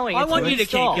keep going. I want you to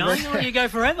keep going. I want you to go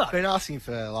forever. I've been asking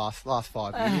for the last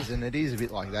 5 years, and it is a bit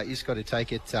like that. You just got to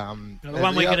take it 1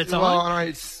 week at a time. Well, I know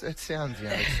it sounds,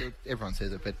 everyone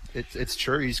says it, but it's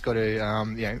true. You just got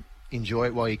to, enjoy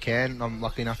it while you can. I'm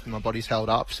lucky enough that my body's held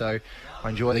up, so I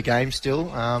enjoy the game still.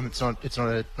 It's not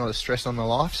a stress on my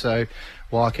life. So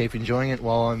while I keep enjoying it,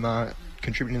 while I'm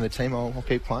contributing to the team, I'll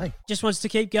keep playing. Just wants to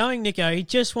keep going, Nico. He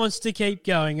just wants to keep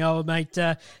going. Oh, mate,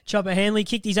 Chopper Hanley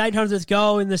kicked his 800th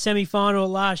goal in the semi-final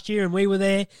last year, and we were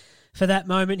there for that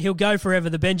moment. He'll go forever,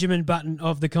 the Benjamin Button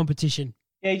of the competition.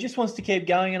 Yeah, he just wants to keep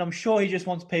going, and I'm sure he just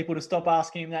wants people to stop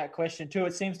asking him that question too.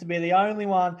 It seems to be the only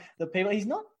one that people...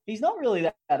 He's not really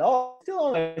that old. Still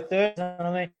only 30.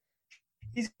 I mean,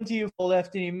 he's going to you for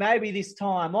left in him. Maybe this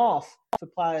time off for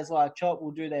players like Chop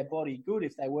will do their body good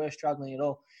if they were struggling at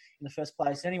all in the first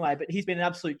place anyway. But he's been an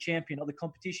absolute champion of the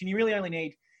competition. You really only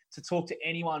need to talk to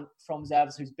anyone from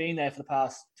Zavs who's been there for the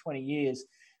past 20 years.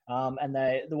 And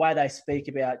the way they speak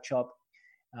about Chop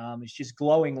is just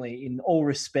glowingly in all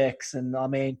respects. And, I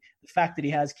mean, the fact that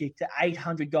he has kicked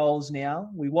 800 goals now,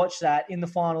 we watched that in the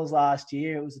finals last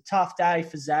year. It was a tough day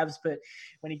for Zavs, but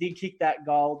when he did kick that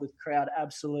goal, the crowd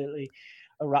absolutely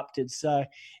erupted. So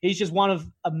he's just one of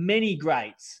many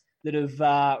greats that have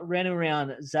ran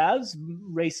around Zavs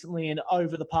recently and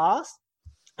over the past.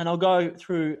 And I'll go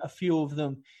through a few of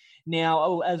them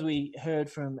now. As we heard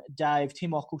from Dave,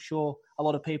 Tim Ockleshaw, a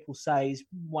lot of people say he's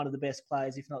one of the best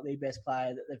players, if not the best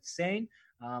player that they've seen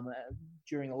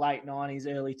during the late 90s,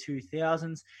 early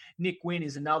 2000s. Nick Wynn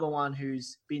is another one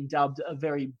who's been dubbed a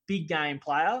very big game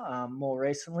player more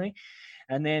recently.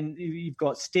 And then you've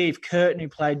got Steve Curtin, who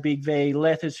played Big V,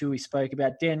 Lethers, who we spoke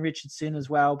about, Dan Richardson as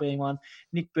well being one,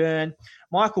 Nick Byrne.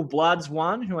 Michael Blood's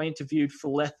one, who I interviewed for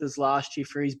Lethers last year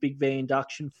for his Big V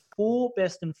induction. 4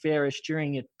 best and fairest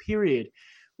during a period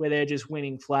where they're just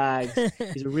winning flags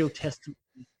is a real testament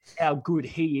to how good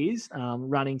he is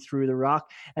running through the ruck.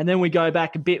 And then we go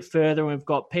back a bit further and we've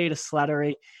got Peter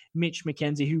Slattery, Mitch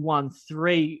McKenzie, who won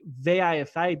 3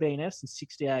 VAFA BNFs in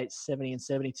 68, 70 and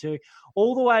 72,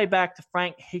 all the way back to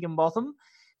Frank Higginbotham,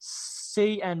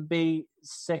 C and B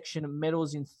section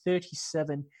medals in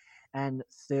 37 and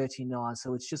 39.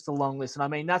 So it's just a long list. And I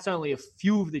mean, that's only a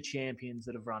few of the champions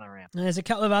that have run around. There's a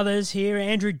couple of others here.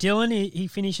 Andrew Dillon, he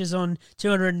finishes on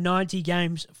 290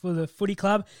 games for the footy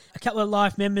club. A couple of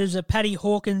life members are Paddy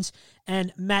Hawkins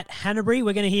and Matt Hanbury.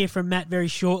 We're going to hear from Matt very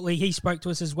shortly. He spoke to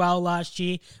us as well last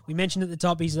year. We mentioned at the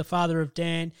top he's the father of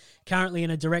Dan, currently in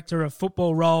a director of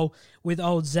football role with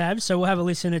Old Zavs. So we'll have a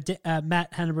listen to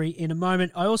Matt Hanbury in a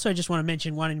moment. I also just want to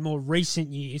mention one in more recent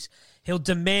years. He'll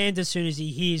demand as soon as he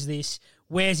hears this,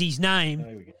 where's his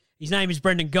name? His name is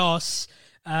Brendan Goss.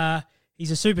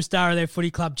 He's a superstar of their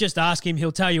footy club. Just ask him.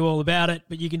 He'll tell you all about it,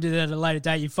 but you can do that at a later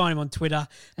date. You find him on Twitter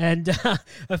and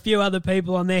a few other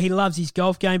people on there. He loves his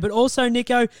golf game. But also,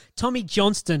 Nico, Tommy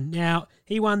Johnston. Now,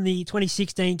 he won the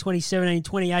 2016, 2017,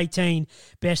 2018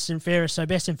 Best and Fairest. So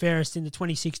Best and Fairest in the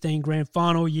 2016 Grand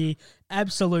Final year.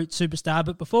 Absolute superstar.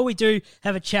 But before we do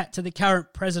have a chat to the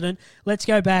current president, let's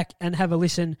go back and have a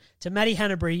listen to Matty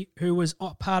Hanbury, who was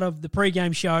part of the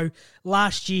pre-game show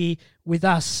last year with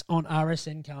us on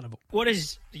RSN Carnival. What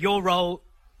does your role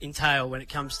entail when it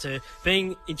comes to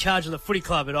being in charge of the footy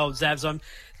club at Old Zavs?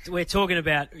 We're talking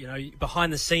about,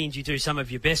 behind the scenes you do some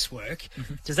of your best work.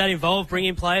 Mm-hmm. Does that involve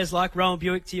bringing players like Rowan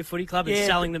Buick to your footy club and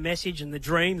selling the message and the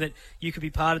dream that you could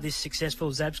be part of this successful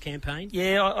Zavs campaign?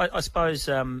 Yeah, I suppose,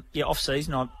 off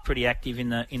season I'm pretty active in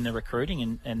the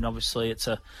recruiting and obviously it's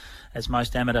as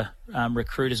most amateur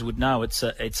recruiters would know, it's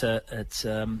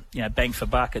bang for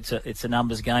buck. It's a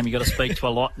numbers game. You got to speak to a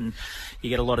lot, and you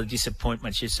get a lot of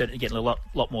disappointments. You certainly get a lot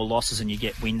more losses, and you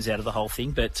get wins out of the whole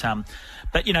thing. But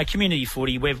community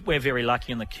footy, we're very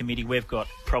lucky on the committee. We've got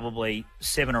probably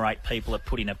 7 or 8 people that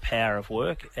put in a power of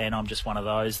work, and I'm just one of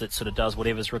those that sort of does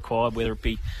whatever's required, whether it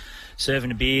be serving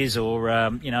the beers or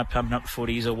pumping up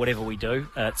footies or whatever we do.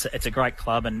 It's a great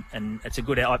club and it's a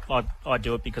good. I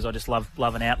do it because I just love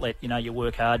an outlet. You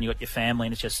work hard and you got your family,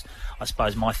 and it's just, I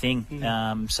suppose, my thing.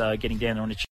 So getting down there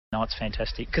on a No, it's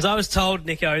fantastic. Because I was told,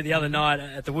 Nico, the other night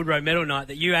at the Woodrow Medal night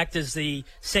that you act as the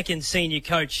second senior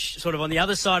coach, sort of on the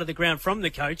other side of the ground from the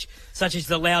coach, such as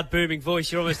the loud booming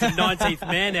voice. You're almost the 19th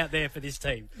man out there for this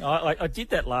team. I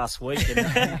did that last week,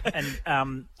 and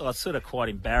I was sort of quite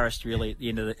embarrassed, really, at the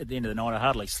end of the night. I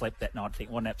hardly slept that night. I think,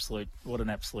 what an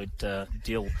absolute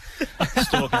dill.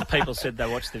 Stalking. People said they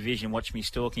watched the vision, watched me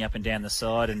stalking up and down the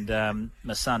side, and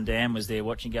my son Dan was there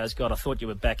watching. Goes, God, I thought you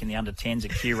were back in the under-10s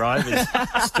at Q Rovers.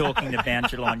 Talking the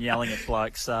boundary line, yelling at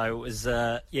blokes. So it was,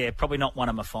 probably not one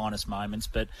of my finest moments,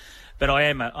 but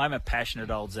I'm a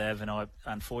passionate Old Zav, and I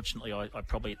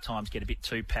probably at times get a bit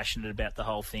too passionate about the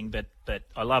whole thing, but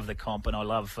I love the comp and I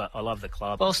love the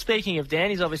club. Well, speaking of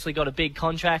Dan, he's obviously got a big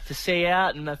contract to see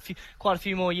out and quite a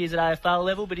few more years at AFL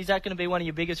level, but is that going to be one of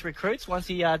your biggest recruits once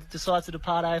he decides to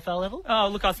depart AFL level? Oh,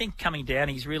 look, I think coming down,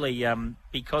 he's really,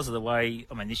 because of the way,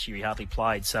 this year he hardly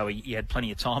played, so he had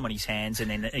plenty of time on his hands,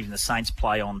 and then even the Saints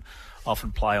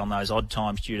often play on those odd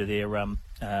times due to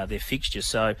their fixtures.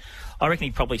 So I reckon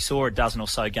he probably saw a dozen or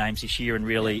so games this year and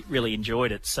really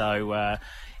enjoyed it. So,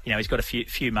 he's got a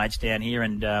few mates down here,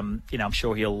 and, I'm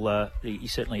sure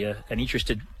he's certainly an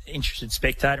interested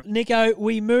spectator. Nico,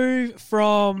 we move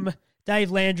from Dave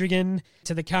Landrigan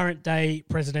to the current day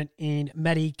president in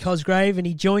Matty Cosgrave, and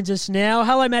he joins us now.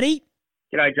 Hello, Matty.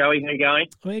 G'day, Joey. How you going?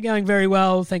 We're going very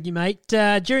well, thank you, mate.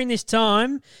 During this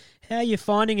time, how are you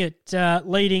finding it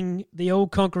leading the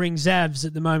all-conquering Zavs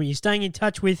at the moment? You're staying in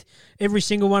touch with every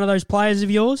single one of those players of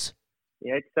yours?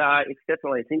 Yeah,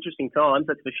 it's interesting times,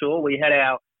 that's for sure. We had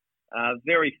our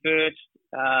very first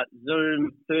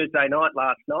Zoom Thursday night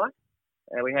last night.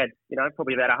 We had,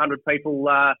 probably about 100 people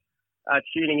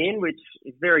tuning in, which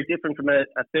is very different from a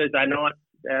Thursday night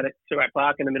at Toorak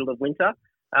Park in the middle of winter.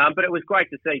 But it was great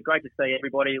to see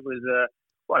everybody. It was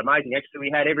quite amazing, actually.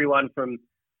 We had everyone from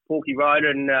Porky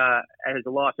Roden as a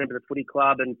life member of the footy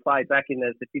club and played back in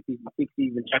the 50s and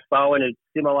 60s, and Jack Bowen, who's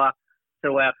similar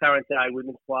to our current day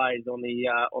women's players on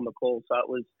the call. So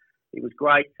it was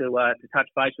great to touch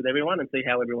base with everyone and see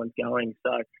how everyone's going.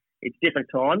 So it's different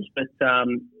times, but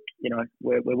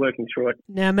we're working through it.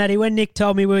 Now, Matty, when Nick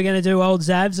told me we were going to do Old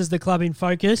Zavs as the club in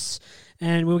focus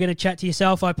and we were going to chat to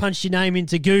yourself, I punched your name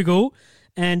into Google.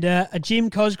 And a Jim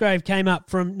Cosgrave came up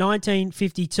from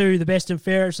 1952, the best and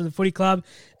fairest of the footy club,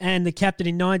 and the captain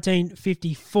in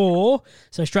 1954.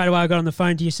 So straight away I got on the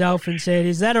phone to yourself and said,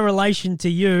 is that a relation to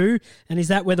you? And is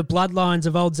that where the bloodlines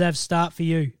of Old Zav start for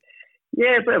you?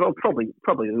 Yeah, well, probably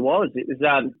it was. It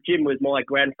was Jim was my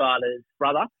grandfather's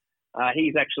brother.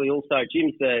 He's actually also,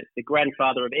 Jim's the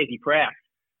grandfather of Ezzy Prowse,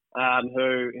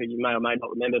 who you may or may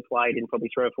not remember, played in probably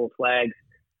 3 or 4 flags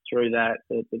through the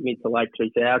mid to late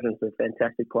 2000s, a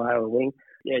fantastic player on the wing.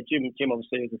 Yeah, Jim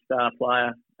obviously was a star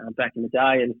player back in the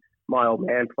day, and my old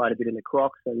man played a bit in the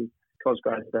Crocs, and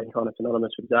Cosgrove's been kind of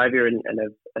synonymous with Xavier, and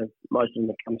have most of them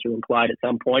have come through and played at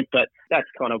some point. But that's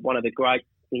kind of one of the great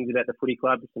things about the footy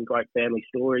club. There's some great family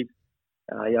stories.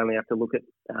 You only have to look at,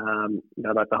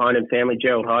 like the Honan family.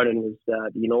 Gerald Honan was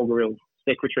the inaugural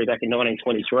secretary back in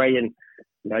 1923, and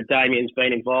Damien's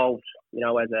been involved,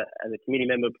 as a committee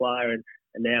member player and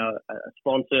now a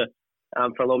sponsor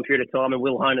for a long period of time, and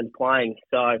Will Honan's playing.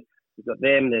 So we've got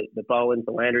them, the Bolins,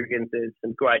 the Landrigans. There's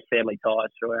some great family ties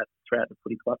throughout the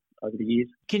footy club over the years.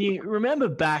 Can you remember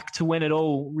back to when it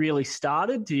all really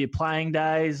started, to your playing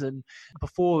days and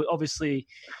before, obviously,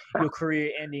 your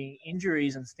career-ending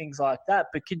injuries and things like that?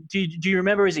 But do you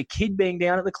remember as a kid being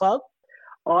down at the club?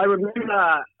 I remember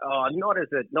not as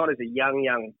a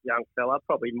young fella,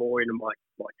 probably more into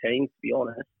my teens, to be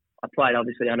honest. I played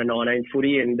obviously under-19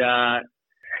 footy, and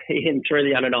through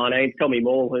the under-19s, Tommy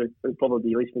Moore, who'll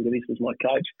probably be listening to this, was my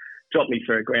coach, dropped me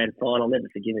for a grand final. I'll never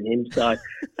forgiven him. So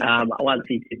once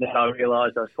he did that, I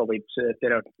realised I was probably served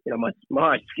better.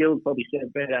 My skills probably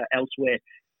served better elsewhere.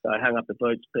 So I hung up the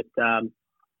boots. But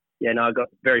I got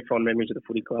very fond memories of the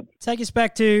footy club. Take us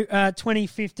back to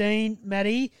 2015,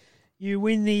 Matty. You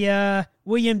win the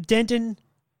William Denton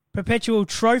Perpetual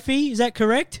Trophy. Is that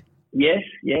correct? Yes.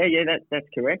 Yeah, that's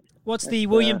correct. What's the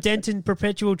William Denton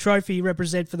Perpetual Trophy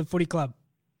represent for the footy club?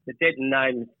 The Denton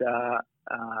name's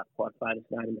quite a famous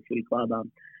name in the footy club.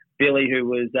 Billy, who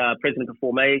was president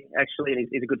before me, actually, and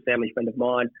he's a good family friend of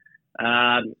mine.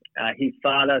 His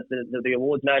father, the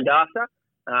award's named after,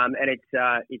 and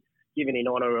it's given in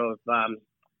honour of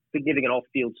significant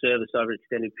off-field service over an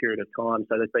extended period of time.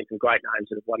 So there's been some great names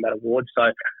that have won that award. So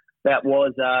that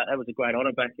was a great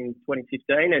honour back in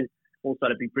 2015, and also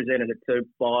to be presented it to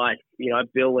by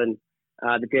Bill and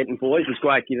the Denton boys was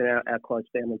great, given our close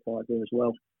family ties there as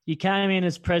well. You came in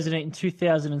as president in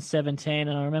 2017,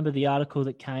 and I remember the article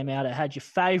that came out. It had your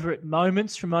favourite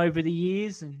moments from over the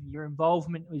years and your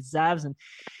involvement with Zavs, and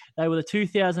they were the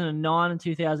 2009 and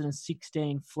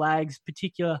 2016 flags,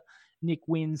 particular Nick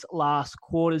Wynn's last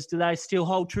quarters. Do they still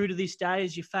hold true to this day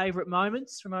as your favourite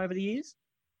moments from over the years?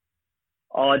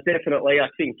 Oh, definitely. I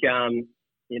think,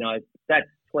 that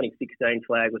 2016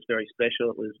 flag was very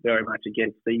special. It was very much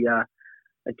against the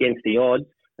odds.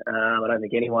 I don't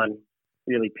think anyone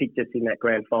really picked us in that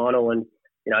grand final, and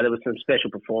there were some special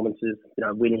performances.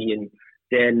 Winnie and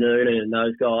Dan Noonan and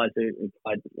those guys who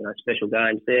played special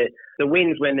games there. The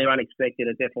wins when they're unexpected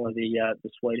are definitely the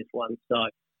sweetest ones. So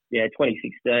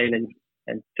 2016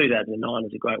 and 2009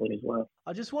 was a great one as well.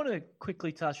 I just want to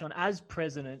quickly touch on, as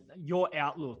president, your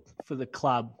outlook for the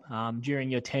club during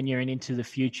your tenure and into the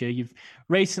future. You've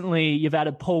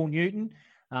added Paul Newton,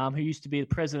 who used to be the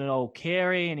president of Old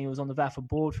Carey, and he was on the VAFA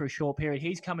board for a short period.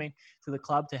 He's coming to the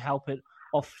club to help it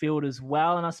off-field as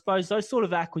well. And I suppose those sort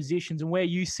of acquisitions and where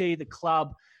you see the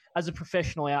club as a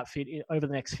professional outfit over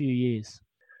the next few years.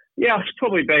 Yeah, it's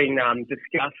probably been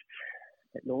discussed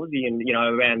at nauseam,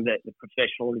 around the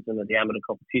professionalism of the amateur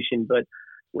competition. But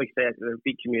we say we're a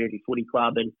big community footy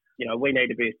club, and we need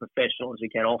to be as professional as we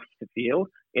can off the field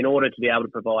in order to be able to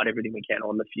provide everything we can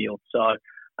on the field. So,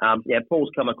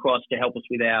 Paul's come across to help us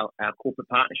with our corporate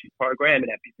partnership program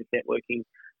and our business networking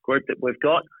group that we've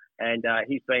got, and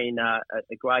he's been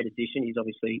a great addition. He's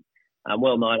obviously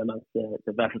well known amongst the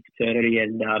VAFA fraternity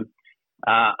and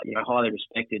highly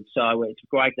respected. So it's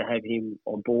great to have him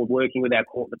on board, working with our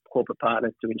corporate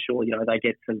partners to ensure they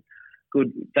get some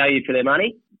good value for their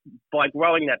money. By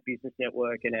growing that business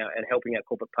network and helping our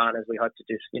corporate partners, we hope to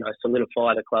just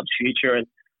solidify the club's future and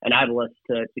enable us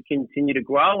to continue to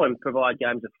grow and provide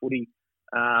games of footy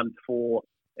for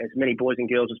as many boys and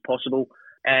girls as possible.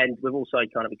 And we've also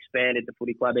kind of expanded the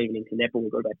footy club even into netball.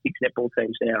 We've got about 6 netball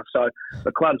teams now. So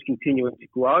the club's continuing to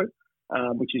grow,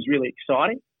 which is really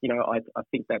exciting. I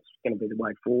think that's going to be the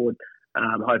way forward.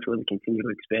 Hopefully we continue to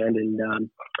expand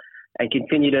and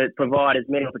continue to provide as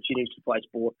many opportunities to play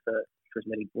sport for as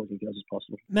many boys and girls as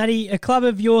possible. Matty, a club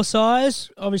of your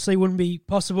size obviously wouldn't be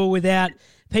possible without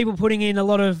people putting in a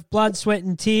lot of blood, sweat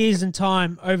and tears and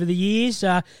time over the years.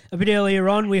 A bit earlier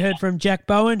on, we heard from Jack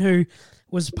Bowen, who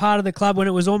was part of the club when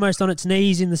it was almost on its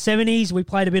knees in the 70s. We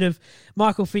played a bit of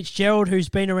Michael Fitzgerald, who's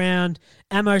been around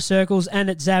ammo circles and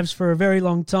at Zavs for a very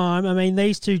long time. I mean,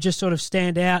 these two just sort of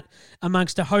stand out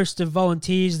amongst a host of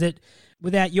volunteers that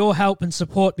without your help and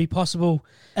support be possible.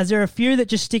 Is there a few that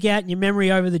just stick out in your memory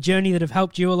over the journey that have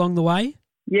helped you along the way?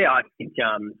 Yeah, I think,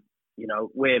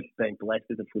 we've been blessed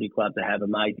as a footy club to have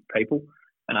amazing people.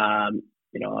 I've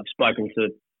spoken to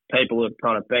people who have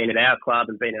kind of been at our club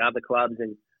and been at other clubs,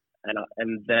 and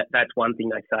that's one thing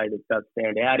they say that does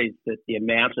stand out is that the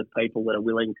amount of people that are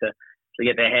willing to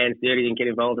get their hands dirty and get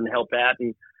involved and help out.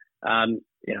 And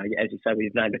You know, as you say,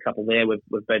 we've named a couple there.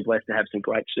 We've been blessed to have some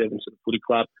great servants at the footy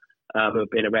club who have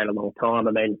been around a long time.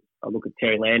 I mean, I look at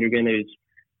Terry Landrigan,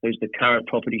 who's the current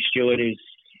property steward, who's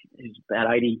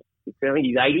about 80. I think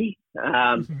he's 80.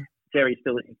 Terry's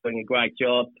still doing a great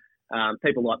job.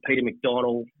 People like Peter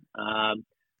McDonald,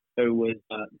 who was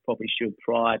property steward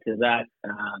prior to that.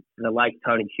 The late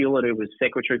Tony Hewlett, who was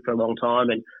secretary for a long time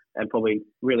and probably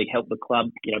really helped the club,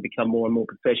 you know, become more and more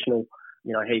professional.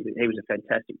 You know, he was a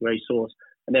fantastic resource.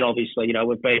 And then obviously, you know,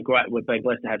 we've been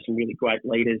blessed to have some really great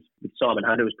leaders with Simon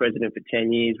Hunter, who was president for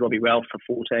 10 years, Robbie Ralph for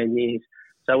 14 years.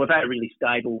 So we've had really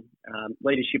stable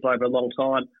leadership over a long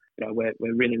time. You know,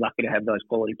 we're really lucky to have those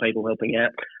quality people helping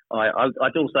out.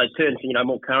 I'd also turn to, you know,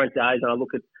 more current days, and I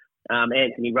look at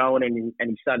Anthony Rowan and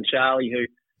his son Charlie,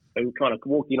 who kind of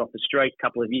walked in off the street a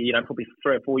couple of years, you know, probably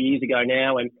 3 or 4 years ago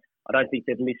now, and I don't think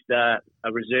they've missed a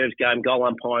reserves game, goal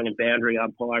umpiring and boundary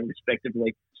umpiring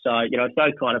respectively. So, you know, it's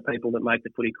those kind of people that make the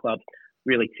footy club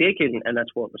really tick, and that's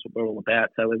what we're all about.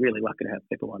 So we're really lucky to have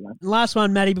people like that. Last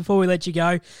one, Matty, before we let you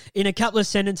go. In a couple of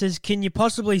sentences, can you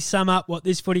possibly sum up what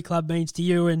this footy club means to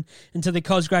you and to the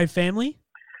Cosgrave family?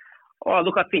 Oh,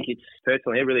 look, I think it's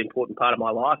personally a really important part of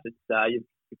my life. It's you've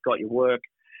got your work,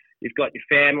 you've got your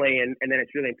family, and then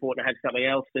it's really important to have something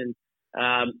else. And,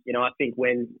 you know, I think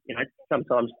when, you know,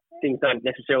 sometimes things don't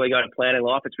necessarily go to plan in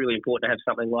life, it's really important to have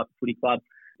something like the footy club,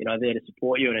 you know, there to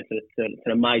support you, and it's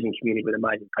an amazing community with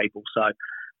amazing people. So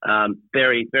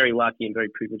very, very lucky and very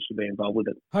privileged to be involved with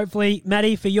it. Hopefully,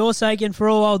 Matty, for your sake and for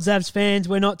all Old Zavs fans,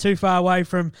 we're not too far away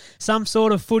from some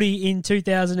sort of footy in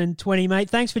 2020, mate.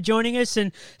 Thanks for joining us,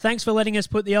 and thanks for letting us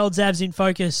put the Old Zavs in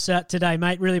focus today,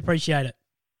 mate. Really appreciate it.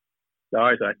 No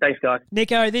worries, mate. Thanks, guys.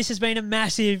 Nico, this has been a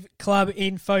massive Club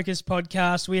in Focus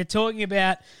podcast. We are talking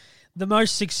about the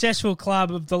most successful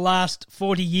club of the last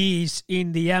 40 years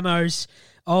in the Amos,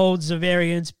 Old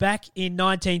Zaverians. Back in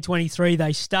 1923,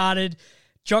 they started.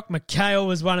 Jock McHale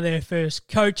was one of their first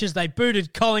coaches. They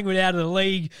booted Collingwood out of the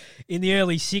league in the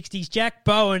early 60s. Jack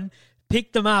Bowen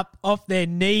picked them up off their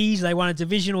knees. They won a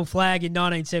divisional flag in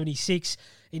 1976.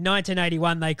 In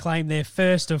 1981, they claimed their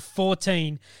first of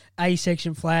 14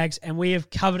 A-section flags, and we have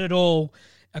covered it all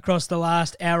across the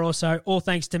last hour or so, all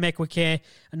thanks to Mekwacare,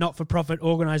 a not-for-profit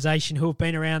organisation who have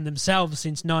been around themselves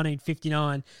since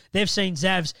 1959. They've seen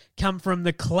Zavs come from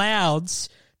the clouds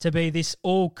to be this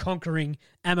all-conquering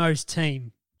Amos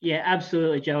team. Yeah,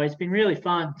 absolutely, Joe. It's been really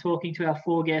fun talking to our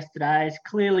 4 guests today. It's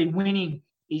clearly winning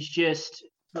is just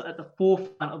at the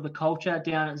forefront of the culture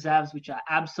down at Zavs, which I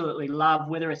absolutely love,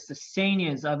 whether it's the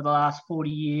seniors over the last 40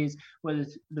 years, whether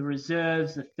it's the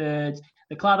reserves, the thirds,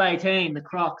 the Club 18, the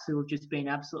Crocs, who have just been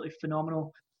absolutely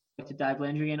phenomenal, to Dave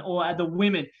Landrigan, or the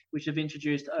women, which have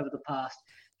introduced over the past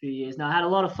few years. Now, I had a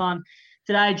lot of fun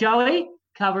today, Joey,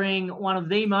 covering one of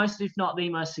the most, if not the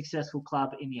most successful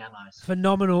club in the Amos.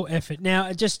 Phenomenal effort.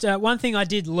 Now, just one thing I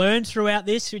did learn throughout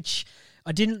this, which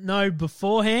I didn't know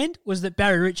beforehand, was that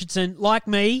Barry Richardson, like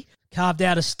me, carved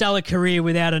out a stellar career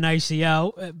without an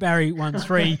ACL. Barry won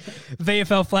 3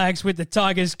 VFL flags with the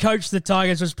Tigers, coached the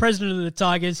Tigers, was president of the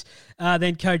Tigers,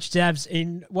 then coached Zavs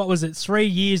in, 3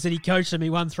 years that he coached them.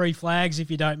 He won 3 flags, if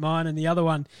you don't mind, and the other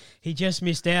one he just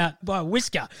missed out by a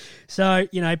whisker. So,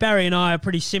 you know, Barry and I are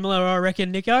pretty similar, I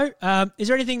reckon, Nico. Is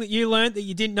there anything that you learned that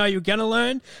you didn't know you were going to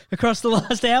learn across the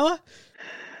last hour?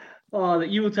 Oh, that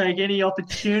you will take any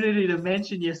opportunity to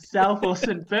mention yourself or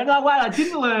St. Bernard. No, wait, I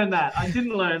didn't learn that.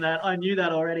 I knew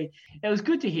that already. It was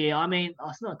good to hear. I mean,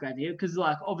 it's not great to hear because,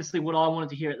 like, obviously what I wanted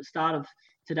to hear at the start of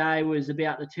today was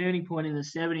about the turning point in the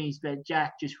 70s, but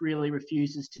Jack just really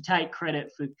refuses to take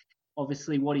credit for,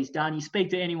 obviously, what he's done. You speak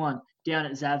to anyone down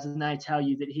at Zavs and they tell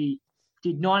you that he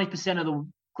did 90% of the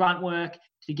grunt work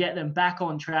to get them back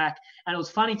on track. And it was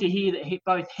funny to hear that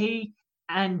both he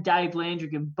and Dave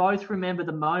Landrigan both remember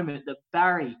the moment that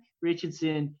Barry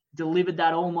Richardson delivered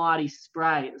that almighty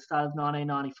spray at the start of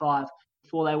 1995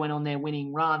 before they went on their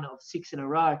winning run of 6 in a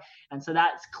row. And so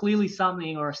that's clearly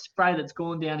something, or a spray that's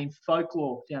gone down in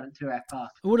folklore down at Toorak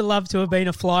Park. I would have loved to have been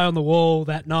a fly on the wall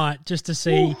that night just to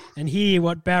see and hear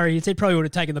what Barry, he probably would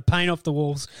have taken the paint off the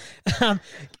walls.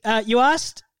 You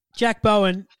asked Jack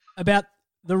Bowen about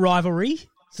the rivalry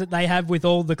that they have with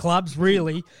all the clubs,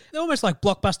 really. They're almost like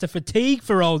blockbuster fatigue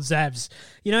for Old Zavs.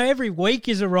 You know, every week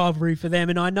is a rivalry for them,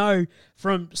 and I know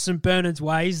from St. Bernard's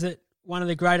ways that one of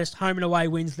the greatest home and away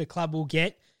wins the club will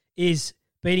get is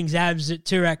beating Zavs at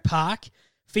Toorak Park.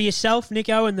 For yourself,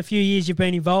 Nico, and the few years you've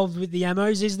been involved with the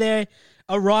Amos, is there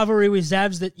a rivalry with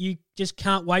Zavs that you just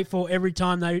can't wait for every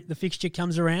time the fixture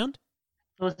comes around?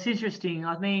 Well, it's interesting.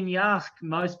 I mean, you ask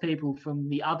most people from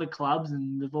the other clubs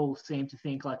and they've all seemed to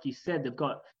think, like you said, they've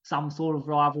got some sort of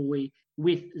rivalry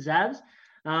with Zavs.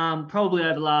 Probably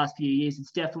over the last few years,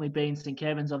 it's definitely been St.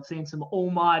 Kevin's. I've seen some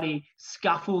almighty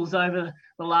scuffles over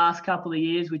the last couple of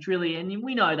years, which really, and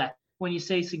we know that when you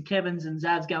see St. Kevin's and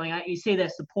Zavs going out, you see their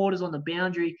supporters on the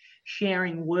boundary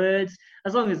sharing words.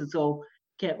 As long as it's all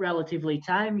kept relatively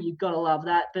tame, you've got to love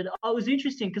that. But it was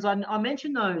interesting because I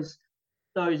mentioned those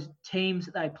teams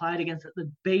that they played against that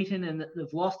they've beaten and that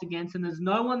they've lost against, and there's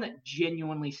no one that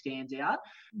genuinely stands out.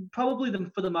 Probably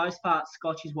for the most part,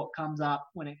 Scotch is what comes up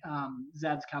when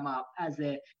Zavs come up as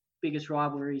their biggest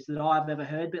rivalries that I've ever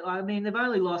heard. But I mean, they've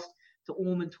only lost to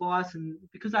Ormond twice, and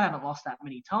because they haven't lost that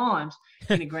many times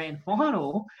in a grand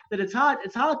final, that it's hard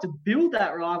to build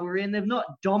that rivalry, and they've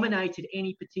not dominated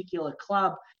any particular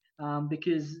club.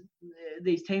 Because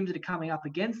these teams that are coming up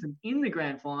against them in the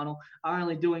grand final are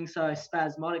only doing so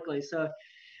spasmodically. So,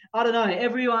 I don't know.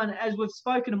 Everyone, as we've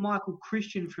spoken to Michael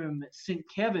Christian from St.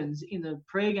 Kevin's in the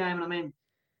pre-game, and I mean,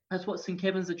 that's what St.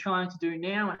 Kevin's are trying to do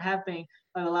now and have been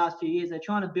over the last few years. They're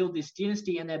trying to build this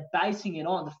dynasty, and they're basing it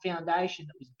on the foundation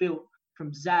that was built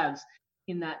from Zavs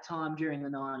in that time during the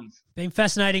 90s. Been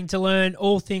fascinating to learn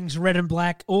all things red and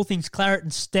black, all things claret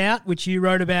and stout, which you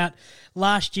wrote about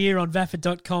last year on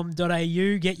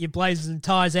vaffa.com.au. Get your blazers and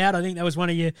ties out. I think that was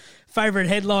one of your favourite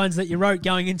headlines that you wrote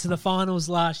going into the finals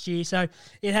last year. So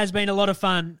it has been a lot of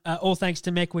fun, all thanks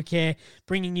to Mecwacare,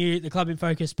 bringing you the Club in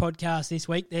Focus podcast this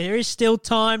week. There is still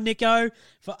time, Nico,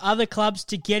 for other clubs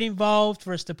to get involved,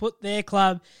 for us to put their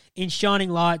club in shining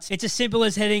lights. It's as simple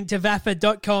as heading to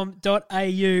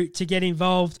vaffa.com.au to get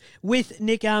involved with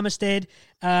Nick Armistead.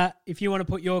 If you want to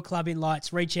put your club in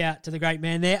lights, reach out to the great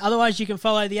man there. Otherwise, you can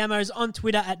follow the Ammos on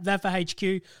Twitter at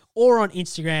VaffaHQ or on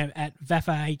Instagram at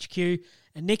VaffaHQ.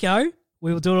 And Nico,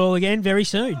 we will do it all again very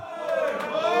soon.